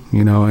performing,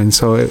 and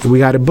so we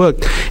got it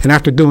booked. And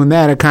after doing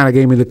that, it kind of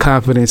gave me the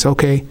confidence,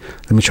 okay,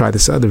 let me try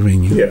this other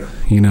venue. It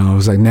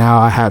was like, now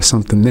I have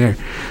something there,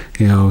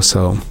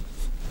 so.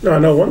 No, I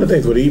know one of the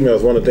things with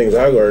emails, one of the things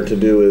I learned to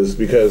do is,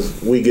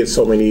 because we get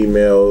so many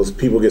emails,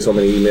 people get so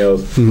many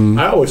emails,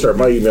 I always start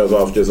my emails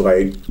off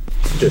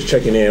just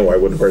checking in,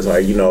 like with the person,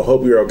 like,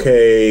 hope you're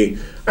okay.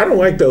 I don't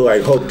like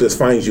the hope this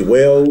finds you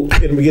well in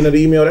the beginning of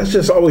the email. That's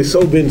just always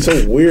been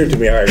so weird to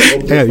me.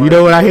 You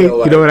know what I hate?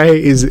 You know what I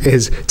hate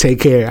is take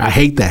care. I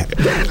hate that.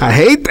 I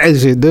hate that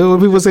shit, dude.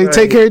 When people say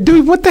take care,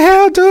 dude, what the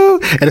hell,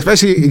 dude? And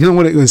especially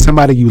when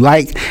somebody you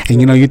like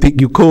and you think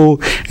you cool,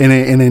 and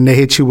then they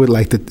hit you with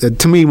like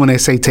to me, when they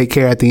say take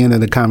care at the end of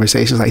the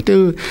conversation, it's like,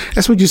 dude,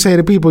 that's what you say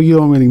to people you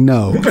don't really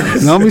know.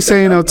 Don't be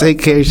saying no take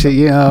care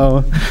shit.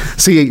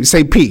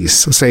 Say peace.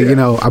 Say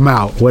I'm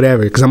out,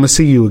 whatever, because I'm gonna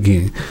see you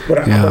again.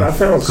 But I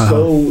found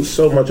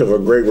so much of a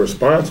great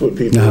response with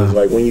people is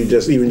like when you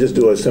just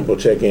do a simple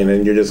check-in,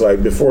 and you're just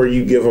like, before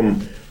you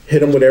hit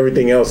them with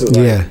everything else, is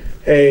like,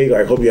 hey,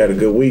 like, hope you had a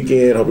good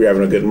weekend, hope you're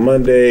having a good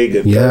Monday,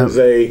 good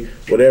Thursday,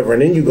 whatever,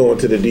 and then you go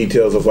into the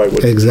details of like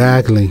what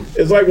exactly.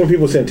 It's like when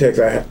people send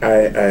texts,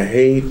 I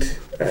hate,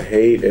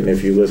 and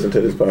if you listen to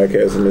this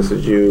podcast and this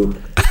is you,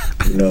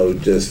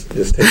 just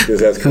take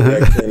this as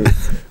correction.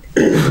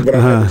 but I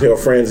have to tell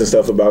friends and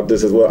stuff about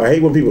this as well. I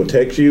hate when people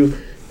text you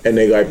and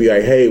they like be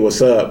like, "Hey,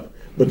 what's up?"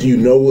 But do you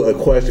know a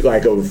question,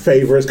 like a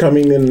favor is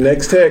coming in the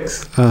next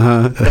text?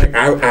 Like,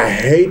 I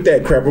hate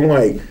that crap. I'm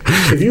like,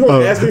 if you're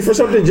going to ask me for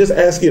something, just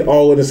ask it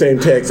all in the same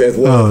text as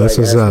well as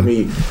like, ask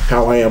me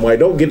how I am. Like,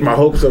 don't get my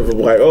hopes up of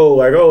like,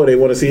 they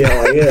want to see how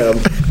I am.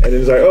 And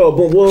it's like,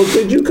 well,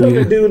 could you come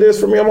and do this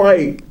for me? I'm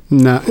like,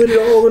 put it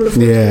all in the first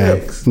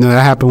text. No,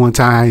 that happened one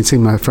time. I ain't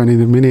seen my friend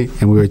in a minute,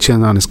 and we were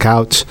chilling on his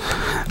couch.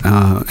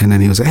 And then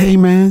he was like, "Hey,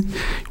 man,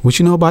 what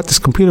you know about this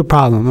computer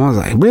problem?" I was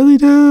like, "Really,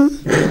 dude?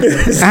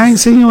 I ain't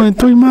seen you in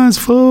 3 months,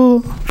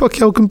 fool. Fuck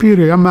your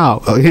computer. I'm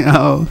out." You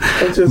know?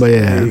 But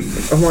yeah.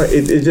 I'm like,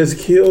 it just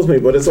kills me.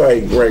 But it's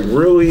like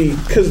really,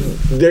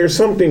 because there's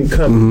something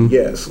coming.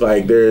 Yes.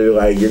 Like, they're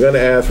like, you're going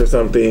to ask for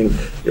something.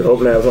 You're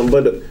hoping to have something.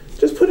 But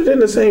just put it in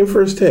the same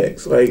first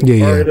text, like,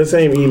 or in the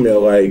same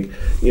email, like,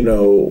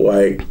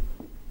 like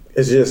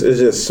it's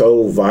just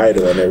so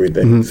vital and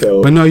everything.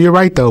 So, but no, you're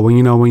right though. When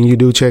you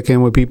do check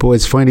in with people,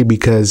 it's funny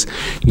because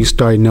you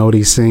start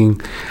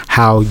noticing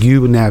how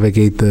you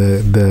navigate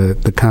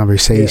the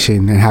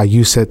conversation and how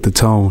you set the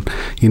tone.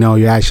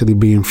 You're actually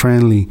being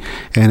friendly,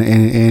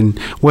 and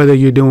whether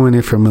you're doing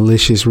it for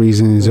malicious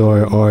reasons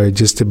or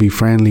just to be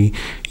friendly,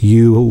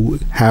 you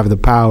have the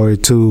power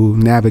to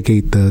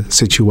navigate the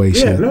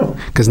situation.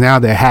 Because now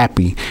they're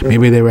happy.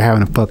 Maybe they were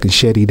having a fucking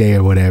shitty day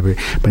or whatever,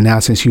 but now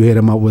since you hit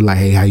them up with like,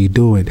 "Hey, how you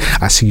doing?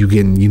 I see you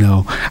getting,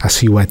 I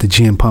see you at the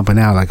gym pumping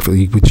out like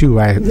with you,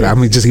 right? I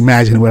mean, just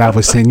imagine what I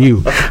would send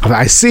you.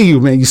 I see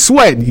you, man. You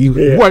sweating,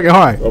 you working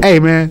hard.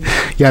 Hey, man,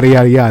 yada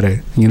yada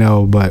yada.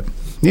 But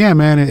yeah,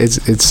 man,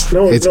 it's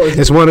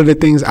one of the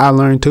things I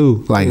learned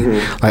too. Like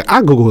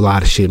I Google a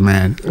lot of shit,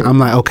 man. I'm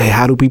like, okay,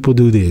 how do people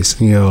do this?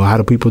 How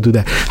do people do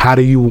that? How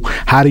do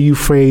you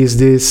phrase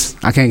this?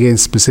 I can't get in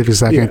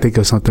specifics. I can't think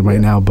of something right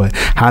now. But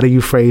how do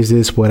you phrase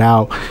this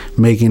without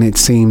making it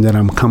seem that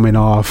I'm coming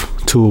off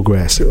too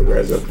aggressive?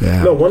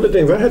 Yeah. No, one of the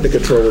things I had to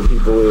control with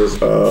people is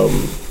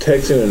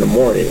texting in the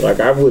morning. Like,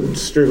 I would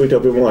strictly tell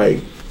people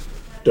like,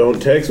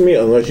 don't text me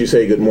unless you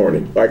say good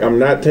morning. Like, I'm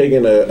not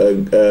taking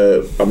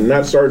I'm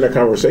not starting a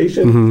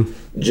conversation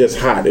just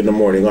hot in the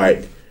morning.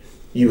 Like,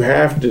 you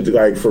have to,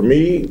 like, for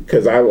me,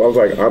 because I was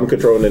like, I'm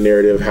controlling the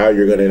narrative how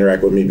you're going to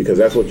interact with me, because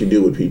that's what you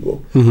do with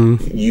people.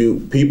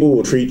 People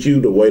will treat you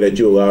the way that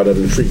you allow them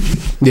to treat you.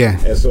 Yeah.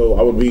 And so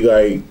I would be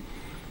like,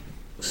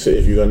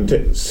 if you're going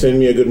to send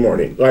me a good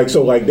morning. Like,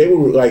 so like they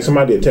would, like,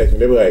 somebody would text me,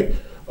 they'd be like,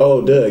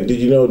 "Oh, Doug, did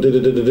you know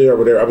or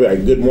whatever?" I'll be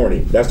like, "Good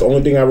morning." That's the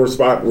only thing I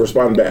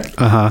respond back.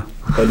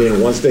 And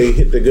then once they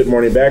hit the good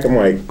morning back, I'm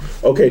like,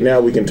 "Okay, now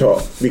we can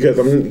talk." Because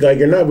I'm like,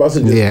 you're not about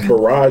to just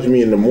barrage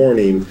me in the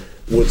morning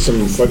with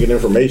some fucking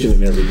information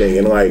and everything.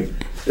 And like,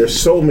 there's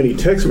so many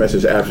text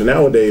message apps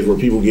nowadays where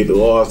people get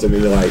lost and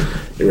then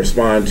they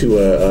respond to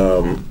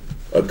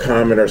a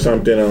comment or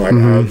something on like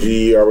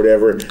IG or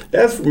whatever.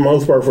 That's for the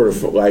most part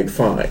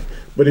fine.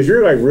 But if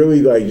you're like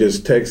really like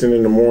just texting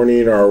in the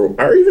morning or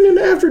even in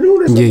the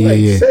afternoon or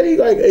something, say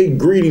like a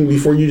greeting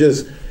before you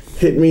just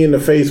hit me in the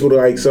face with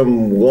like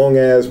some long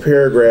ass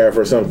paragraph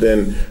or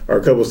something or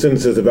a couple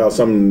sentences about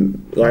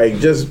something. Like,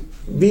 just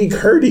be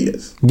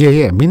courteous.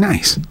 Yeah, be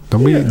nice.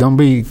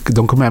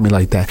 Don't come at me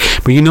like that.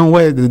 But you know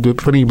what?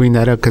 Funny you bring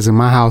that up, because in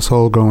my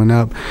household growing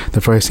up,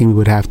 the first thing we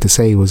would have to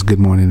say was "Good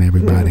morning,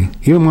 everybody."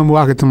 Even when we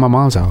walk into my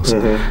mom's house,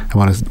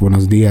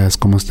 "Buenos días,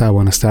 cómo está,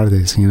 buenas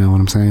tardes." You know what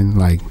I'm saying?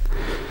 Like.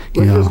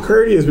 Which is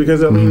courteous,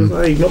 because I mean, it's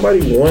like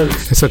nobody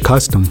wants. It's a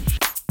custom.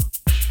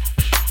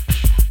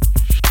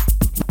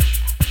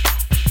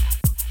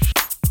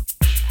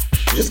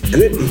 Just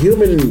good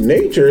human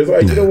nature. It's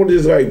like you don't want to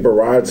just like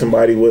barrage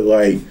somebody with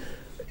like, even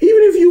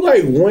if you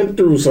like went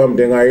through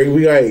something, like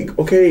we like,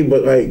 okay,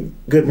 but like,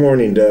 "Good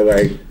morning, Doug."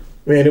 Like,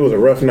 man, it was a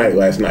rough night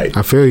last night.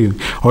 I feel you.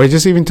 Or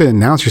just even to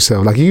announce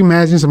yourself. Like, you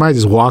imagine somebody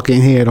just walk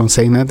in here, don't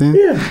say nothing,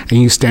 and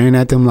you staring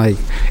at them like,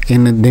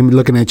 and them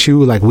looking at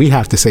you like we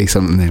have to say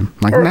something to them.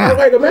 Like, nah.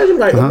 Like, imagine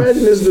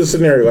this is the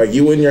scenario, like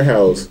you in your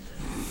house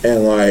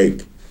and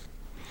like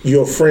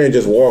your friend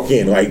just walk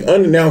in, like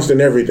unannounced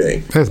and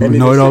everything. I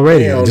know it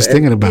already. I'm just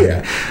thinking about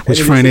it.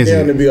 Which friend is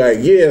it? And be like,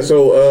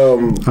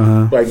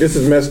 like, this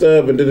is messed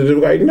up, and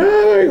like, nah,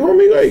 like,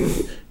 homie,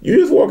 like, you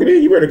just walking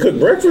in, you better cook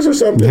breakfast or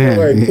something.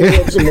 Like,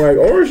 pull up some like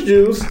orange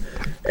juice,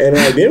 and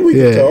like then we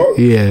can talk.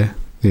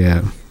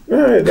 Yeah.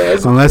 Right,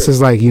 unless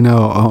it's like,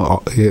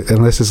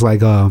 unless it's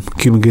like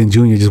Cuban Gooding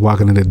Jr. just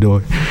walking in the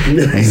door, and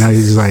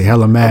he's just like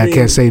hella mad,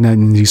 can't say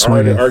nothing. You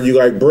swinging. Are you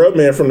like, "Bruh,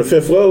 man, from the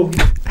fifth floor"?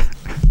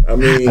 I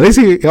mean, at least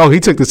he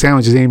took the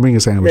sandwiches. He didn't bring a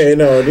sandwich.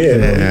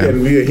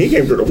 Man, he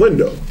came through the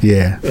window.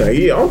 Yeah.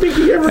 I don't think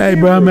he ever. Hey,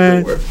 bro,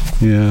 man.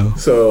 Yeah.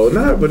 So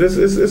but it's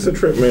a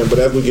trip, man. But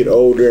as we get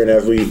older and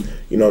as we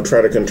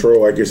try to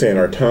control, like you're saying,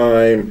 our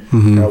time,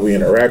 how we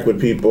interact with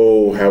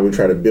people, how we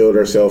try to build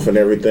ourselves and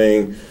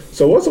everything.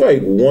 So what's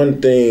like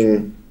one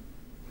thing?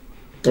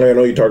 I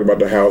know you talked about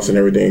the house and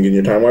everything in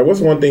your time. Like,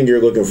 what's one thing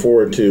you're looking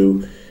forward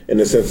to in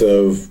the sense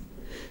of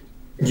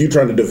you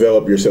trying to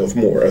develop yourself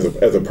more as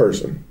a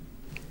person?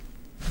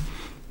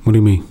 What do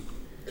you mean?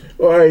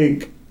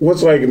 Like,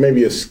 What's like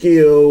maybe a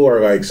skill or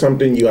like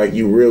something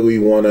you really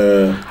want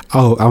to?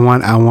 Oh, I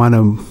want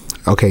to.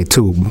 Okay,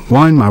 two.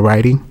 One, my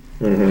writing,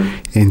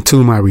 and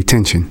two, my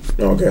retention.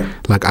 Okay.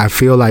 Like I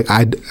feel like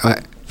all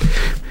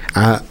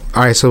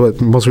right. So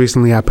most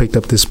recently, I picked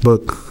up this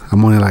book.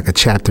 I'm only like a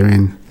chapter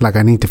in. Like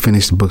I need to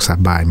finish the books I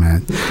buy,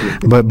 man.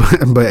 but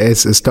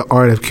it's the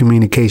art of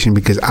communication,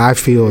 because I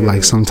feel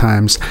like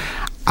sometimes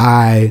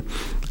I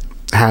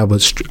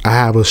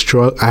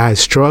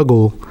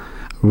struggle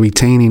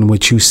retaining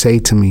what you say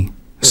to me.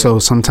 So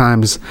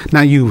sometimes,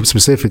 not you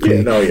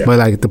specifically, but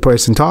like the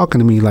person talking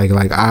to me,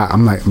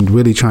 I'm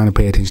really trying to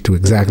pay attention to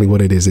exactly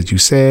what it is that you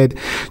said,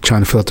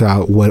 trying to filter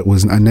out what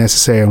was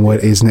unnecessary and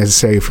what is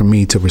necessary for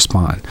me to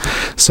respond.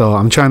 So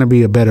I'm trying to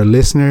be a better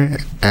listener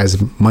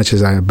as much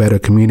as I'm a better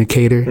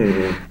communicator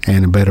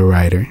and a better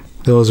writer.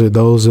 Those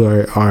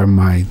are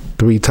my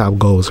 3 top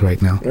goals right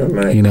now. Oh,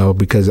 nice. You know,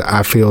 because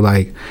I feel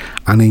like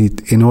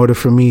in order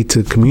for me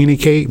to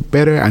communicate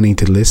better, I need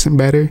to listen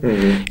better,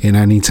 and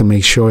I need to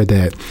make sure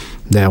that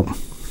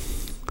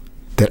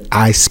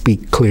I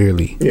speak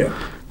clearly. Yeah.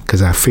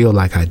 Because I feel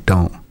like I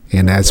don't.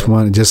 And that's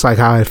one, just like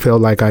how I feel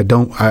like I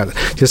don't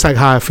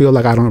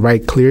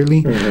write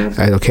clearly.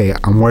 Okay,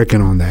 I'm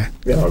working on that.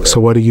 Yeah, okay.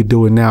 So what are you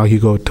doing now? You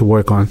go to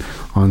work on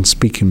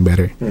speaking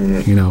better,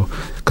 you know,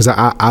 because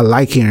I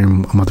like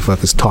hearing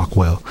motherfuckers talk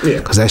well. Yeah.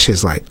 Because that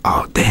shit's like,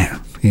 oh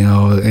damn, you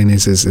know, and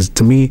it's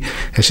to me,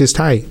 it's just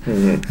tight.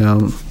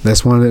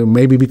 That's one of the,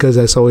 maybe because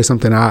that's always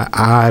something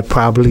I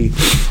probably,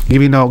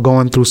 even though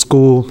going through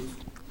school,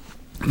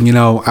 you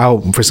know,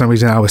 for some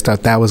reason I always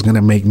thought that was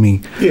gonna make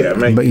me,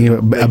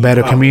 a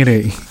better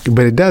community,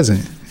 but it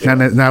doesn't. Yeah.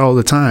 Not all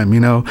the time, you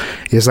know.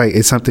 It's like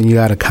it's something you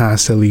gotta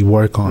constantly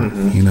work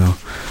on, you know.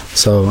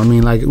 So I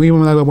mean, like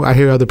even like I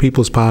hear other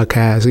people's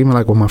podcasts, even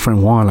like with my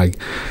friend Juan,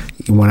 like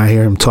when I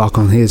hear him talk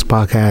on his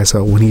podcast,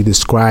 or when he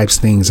describes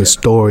things, a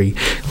story,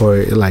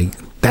 or like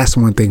that's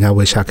one thing I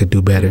wish I could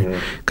do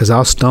better, because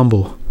I'll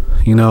stumble.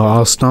 You know,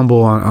 I'll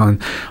stumble on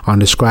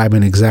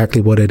describing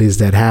exactly what it is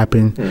that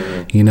happened,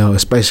 you know,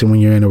 especially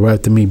when you're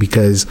interrupting me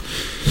because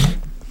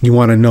you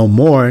want to know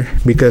more,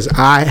 because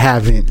I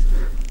haven't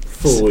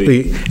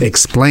fully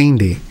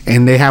explained it.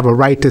 And they have a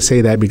right to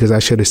say that because I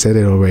should have said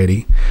it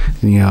already,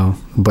 you know,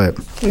 but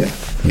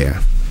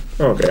yeah.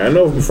 Okay, I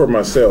know for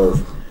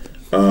myself,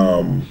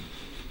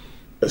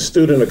 a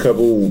student a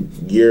couple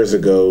years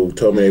ago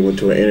told me they went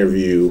to an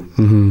interview,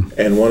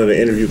 and one of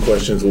the interview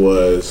questions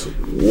was,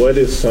 what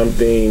is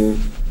something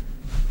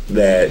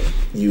that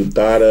you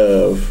thought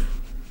of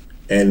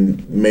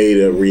and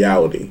made a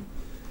reality?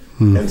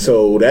 And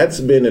so that's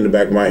been in the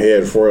back of my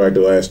head for like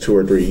the last 2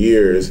 or 3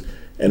 years,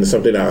 and it's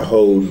something I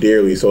hold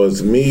dearly. So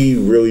it's me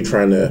really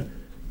trying to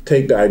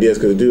take the ideas,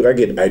 because, dude, I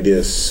get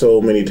ideas so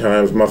many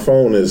times. My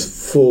phone is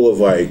full of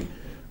like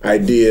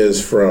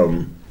ideas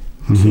from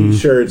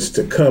T-shirts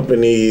to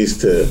companies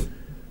to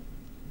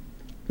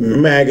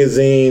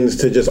magazines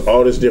to just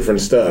all this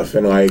different stuff.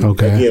 And like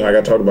again, like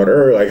I talked about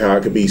earlier, like how I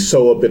could be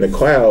so up in the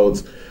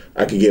clouds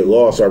I could get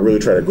lost. So I really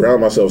try to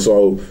ground myself.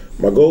 So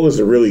my goal is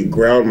to really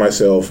ground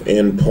myself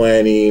in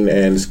planning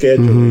and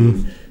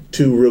scheduling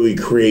to really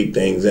create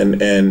things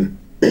and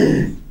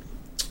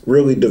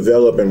really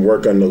develop and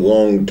work on the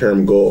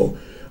long-term goal.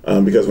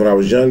 Because when I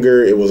was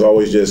younger, it was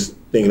always just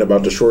thinking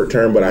about the short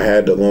term, but I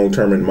had the long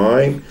term in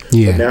mind.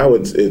 Yeah. But now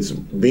it's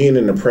being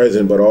in the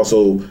present, but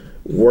also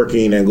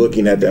working and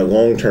looking at that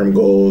long term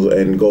goals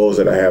and goals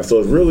that I have. So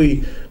it's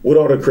really with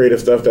all the creative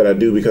stuff that I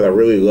do, because I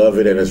really love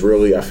it, and it's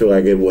really, I feel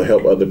like it will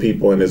help other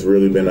people, and it's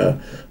really been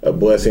a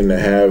blessing to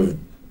have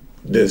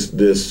this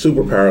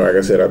superpower, like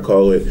I said, I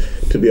call it,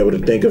 to be able to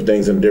think of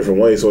things in a different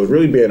way. So it's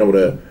really being able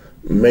to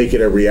make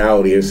it a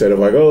reality instead of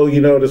like, oh, you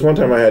know, this one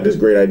time I had this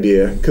great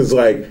idea, because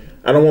like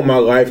I don't want my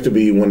life to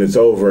be when it's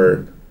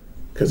over,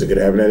 because it could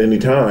happen at any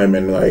time,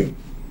 and like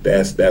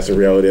that's a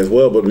reality as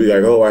well. But be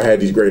like, oh, I had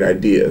these great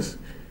ideas,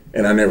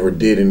 and I never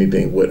did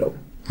anything with them.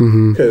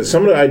 Because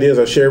some of the ideas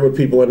I share with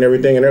people and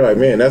everything, and they're like,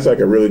 man, that's like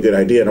a really good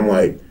idea, and I'm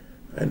like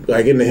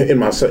in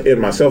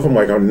myself, I'm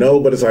like, I know,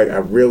 but it's like I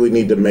really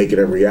need to make it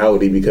a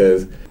reality,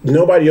 because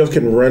nobody else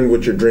can run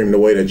with your dream the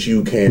way that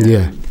you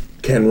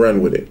can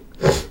run with it.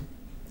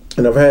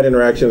 And I've had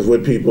interactions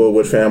with people,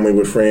 with family,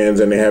 with friends,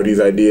 and they have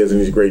these ideas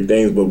and these great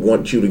things, but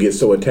want you to get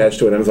so attached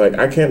to it. And it's like,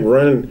 I can't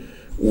run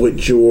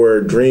with your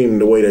dream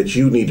the way that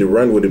you need to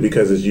run with it,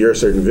 because it's your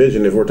certain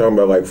vision. If we're talking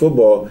about like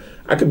football,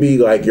 I could be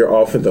like your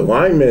offensive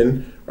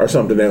lineman or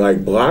something that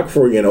like block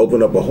for you and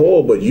open up a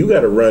hole, but you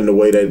got to run the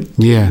way that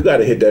you got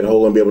to hit that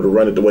hole and be able to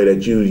run it the way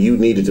that you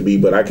need it to be.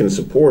 But I can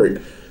support.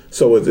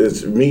 So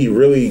it's me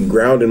really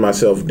grounding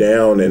myself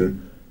down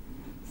and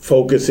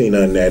focusing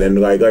on that.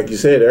 And like you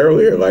said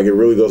earlier, like it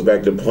really goes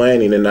back to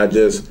planning and not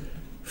just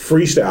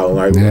freestyling.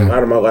 Like a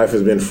lot of my life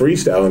has been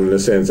freestyling in a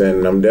sense,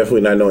 and I'm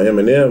definitely not no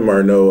Eminem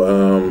or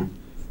no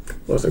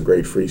what's a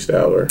great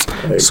freestyler?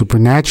 Like,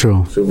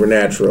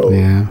 Supernatural.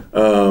 Yeah.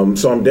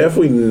 So I'm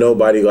definitely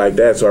nobody like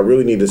that. So I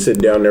really need to sit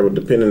down there with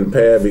the pen and the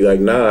pad, be like,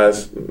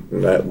 Nas,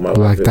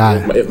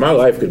 if my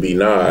life could be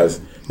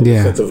Nas, in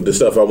Yeah. the sense of the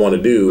stuff I want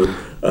to do.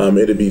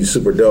 It'd be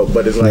super dope.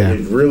 But it's like Yeah.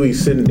 it's really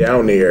sitting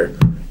down there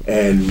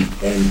and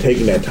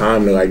taking that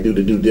time to like do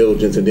the due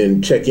diligence and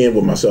then check in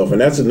with myself. And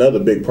that's another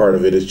big part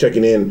of it, is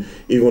checking in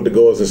even with the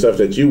goals and stuff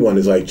that you want,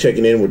 is like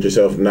checking in with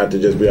yourself, not to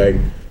just be like,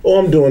 oh,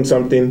 I'm doing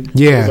something.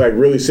 Yeah. It's like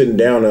really sitting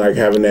down and like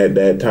having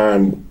that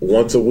time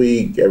once a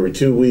week, every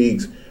 2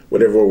 weeks,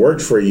 whatever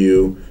works for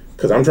you.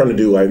 Because I'm trying to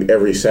do like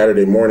every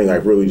Saturday morning,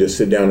 like really just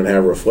sit down and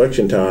have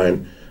reflection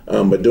time,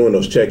 but doing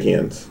those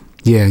check-ins.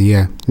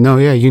 Yeah. No,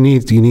 yeah. You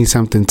need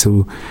something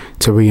to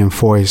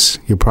reinforce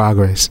your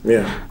progress.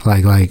 Yeah.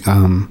 Like right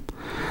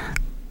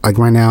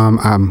now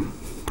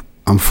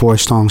I'm 4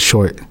 songs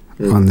short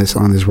on this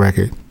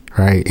record,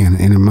 right? And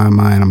in my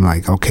mind I'm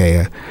like,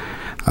 okay,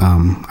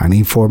 I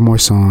need 4 more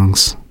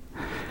songs,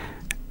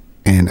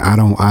 and I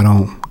don't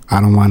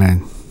want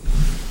to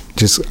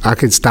just, I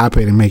could stop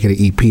it and make it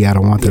an EP. I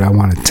don't want that. I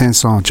want a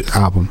 10-song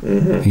album,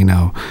 you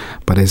know.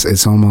 But it's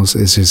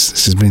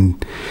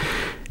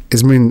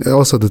been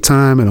also the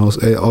time, and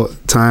also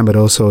but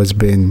also it's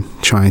been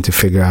trying to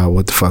figure out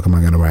what the fuck am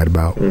I gonna write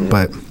about.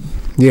 But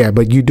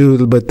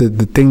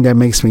the thing that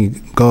makes me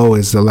go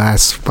is the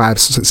last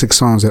 5-6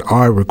 songs that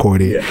are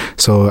recorded. Yeah.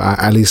 So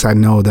at least I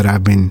know that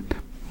I've been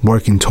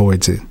working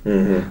towards it.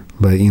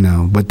 But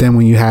then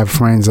when you have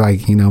friends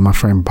like, my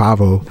friend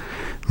Pavo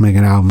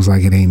making albums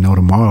like it ain't no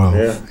tomorrow,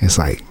 it's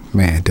like,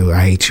 man, dude,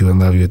 I hate you and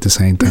love you at the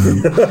same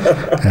time.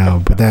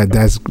 But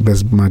that's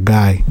my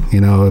guy,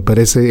 But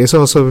it's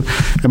also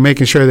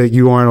making sure that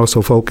you aren't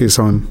also focused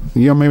on,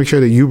 making sure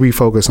that you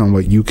refocus on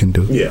what you can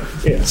do. Yeah.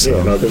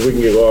 Because we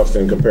can get lost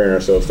in comparing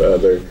ourselves to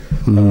other.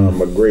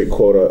 A great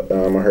quote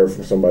I heard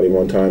from somebody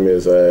one time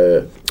is,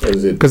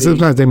 because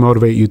sometimes they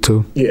motivate you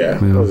too.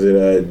 Yeah. Was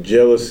it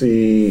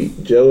jealousy?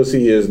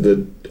 Jealousy is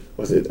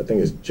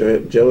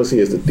jealousy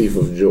is the thief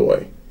of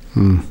joy.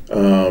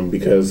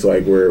 Because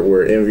like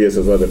we're envious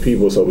of other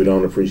people, so we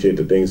don't appreciate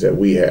the things that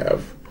we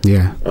have.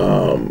 Yeah.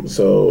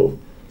 So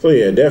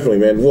yeah, definitely,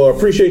 man. Well, I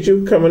appreciate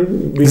you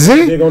coming.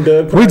 Dig on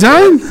Doug podcast. We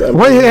done?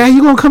 Wait, how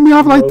you gonna cut me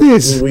off like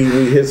this? We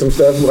hit some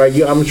stuff. Like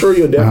I'm sure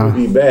you'll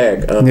definitely be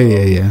back.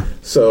 Yeah.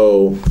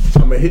 So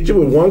I'm gonna hit you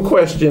with one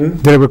question.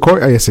 Did it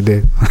record? Oh, yes, it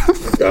did.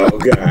 Oh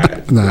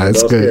God! Nah, it's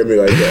don't good. Scare me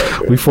like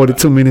that. We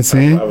 42 minutes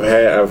in.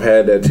 I've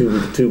had that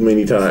too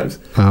many times.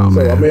 Oh,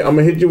 so man. I'm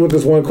gonna hit you with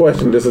this one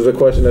question. This is a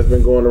question that's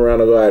been going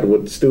around a lot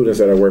with students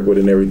that I work with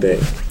and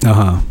everything.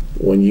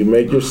 When you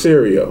make your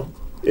cereal,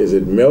 is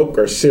it milk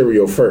or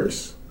cereal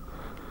first?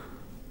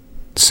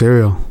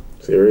 Cereal.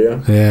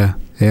 Yeah,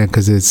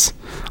 because it's,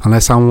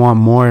 unless I want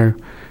more.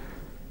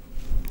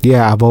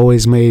 Yeah, I've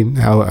always made.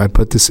 I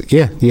put this.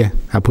 Yeah.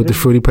 I put the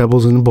Fruity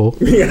Pebbles in the bowl.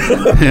 And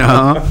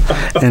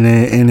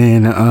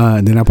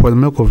then I pour the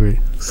milk over it.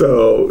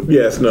 So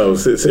yes, no,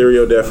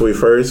 cereal definitely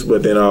first,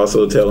 but then I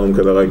also tell them,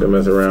 because I like to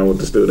mess around with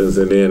the students,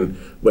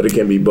 but it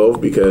can be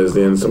both, because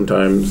then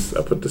sometimes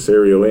I put the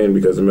cereal in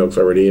because the milk's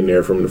already in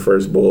there from the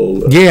first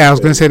bowl. Yeah, I was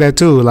gonna say that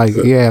too. Like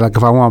like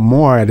if I want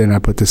more, then I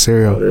put the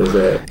cereal. There's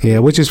that. Yeah,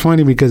 which is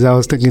funny because I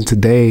was thinking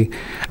today,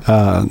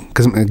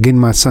 because getting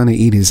my son to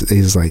eat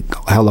is like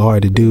hella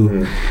hard to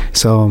do.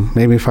 So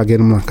maybe if I get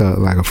him like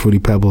a Fruity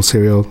Pebble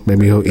cereal,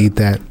 maybe he'll eat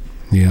that.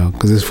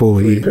 Because it's full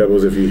of Fruity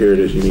Pebbles. If you hear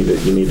this, you need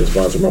to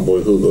sponsor my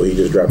boy Hugo. He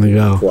just dropped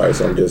it twice.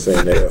 I'm just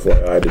saying that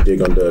FYI, the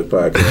Dig on Doug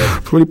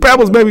podcast. Fruity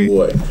Pebbles, baby.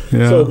 Boy.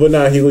 Yeah. So, but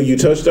now Hugo, you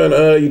touched on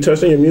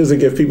your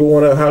music. If people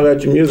want to holler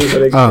at your music, so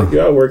they can check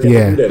you out, where can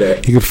they do that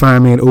at? You can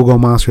find me at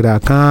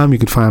ugomonster.com. You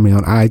can find me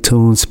on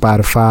iTunes,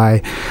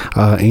 Spotify,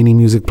 any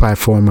music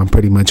platform. I'm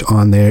pretty much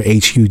on there.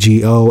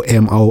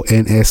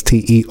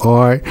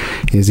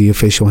 HUGOMONSTER is the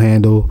official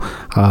handle.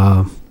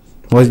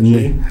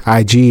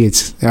 IG,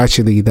 it's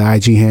actually, the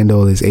IG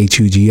handle is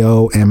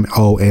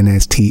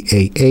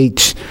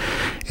HUGOMONSTAH,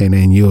 and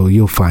then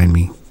you'll find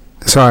me.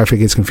 Sorry if it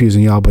gets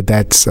confusing, y'all, but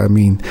that's, some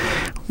dude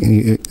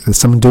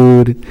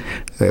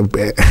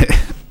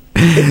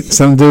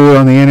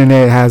on the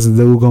internet has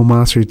the Ugo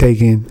Monster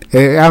taken.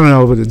 I don't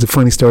know, but it's a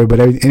funny story. But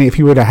if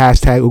you were to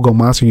hashtag Ugo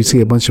Monster, you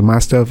see a bunch of my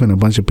stuff and a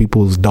bunch of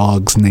people's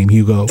dogs named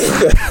Hugo.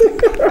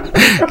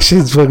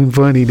 Shit's fucking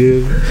funny,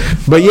 dude.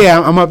 But yeah,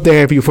 I'm up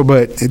there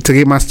but to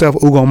get my stuff,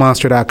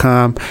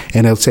 ugomonster.com,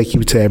 and it'll take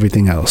you to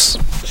everything else.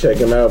 Check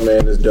him out,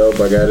 man. It's dope.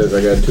 I got 2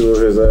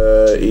 of his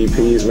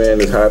EPs,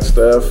 man. It's hot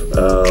stuff.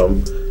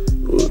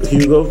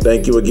 Hugo,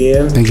 thank you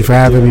again. Thank you for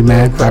having me,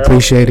 man. I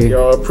appreciate it.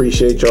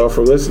 Appreciate y'all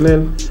for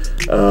listening.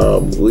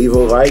 Leave a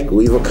like,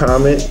 leave a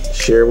comment,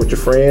 share with your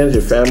friends,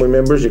 your family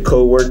members, your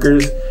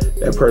co-workers,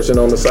 that person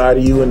on the side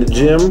of you in the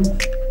gym.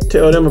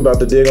 Tell them about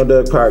the Dig on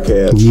Doug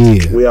podcast.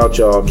 Yeah. We out,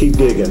 y'all. Keep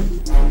digging.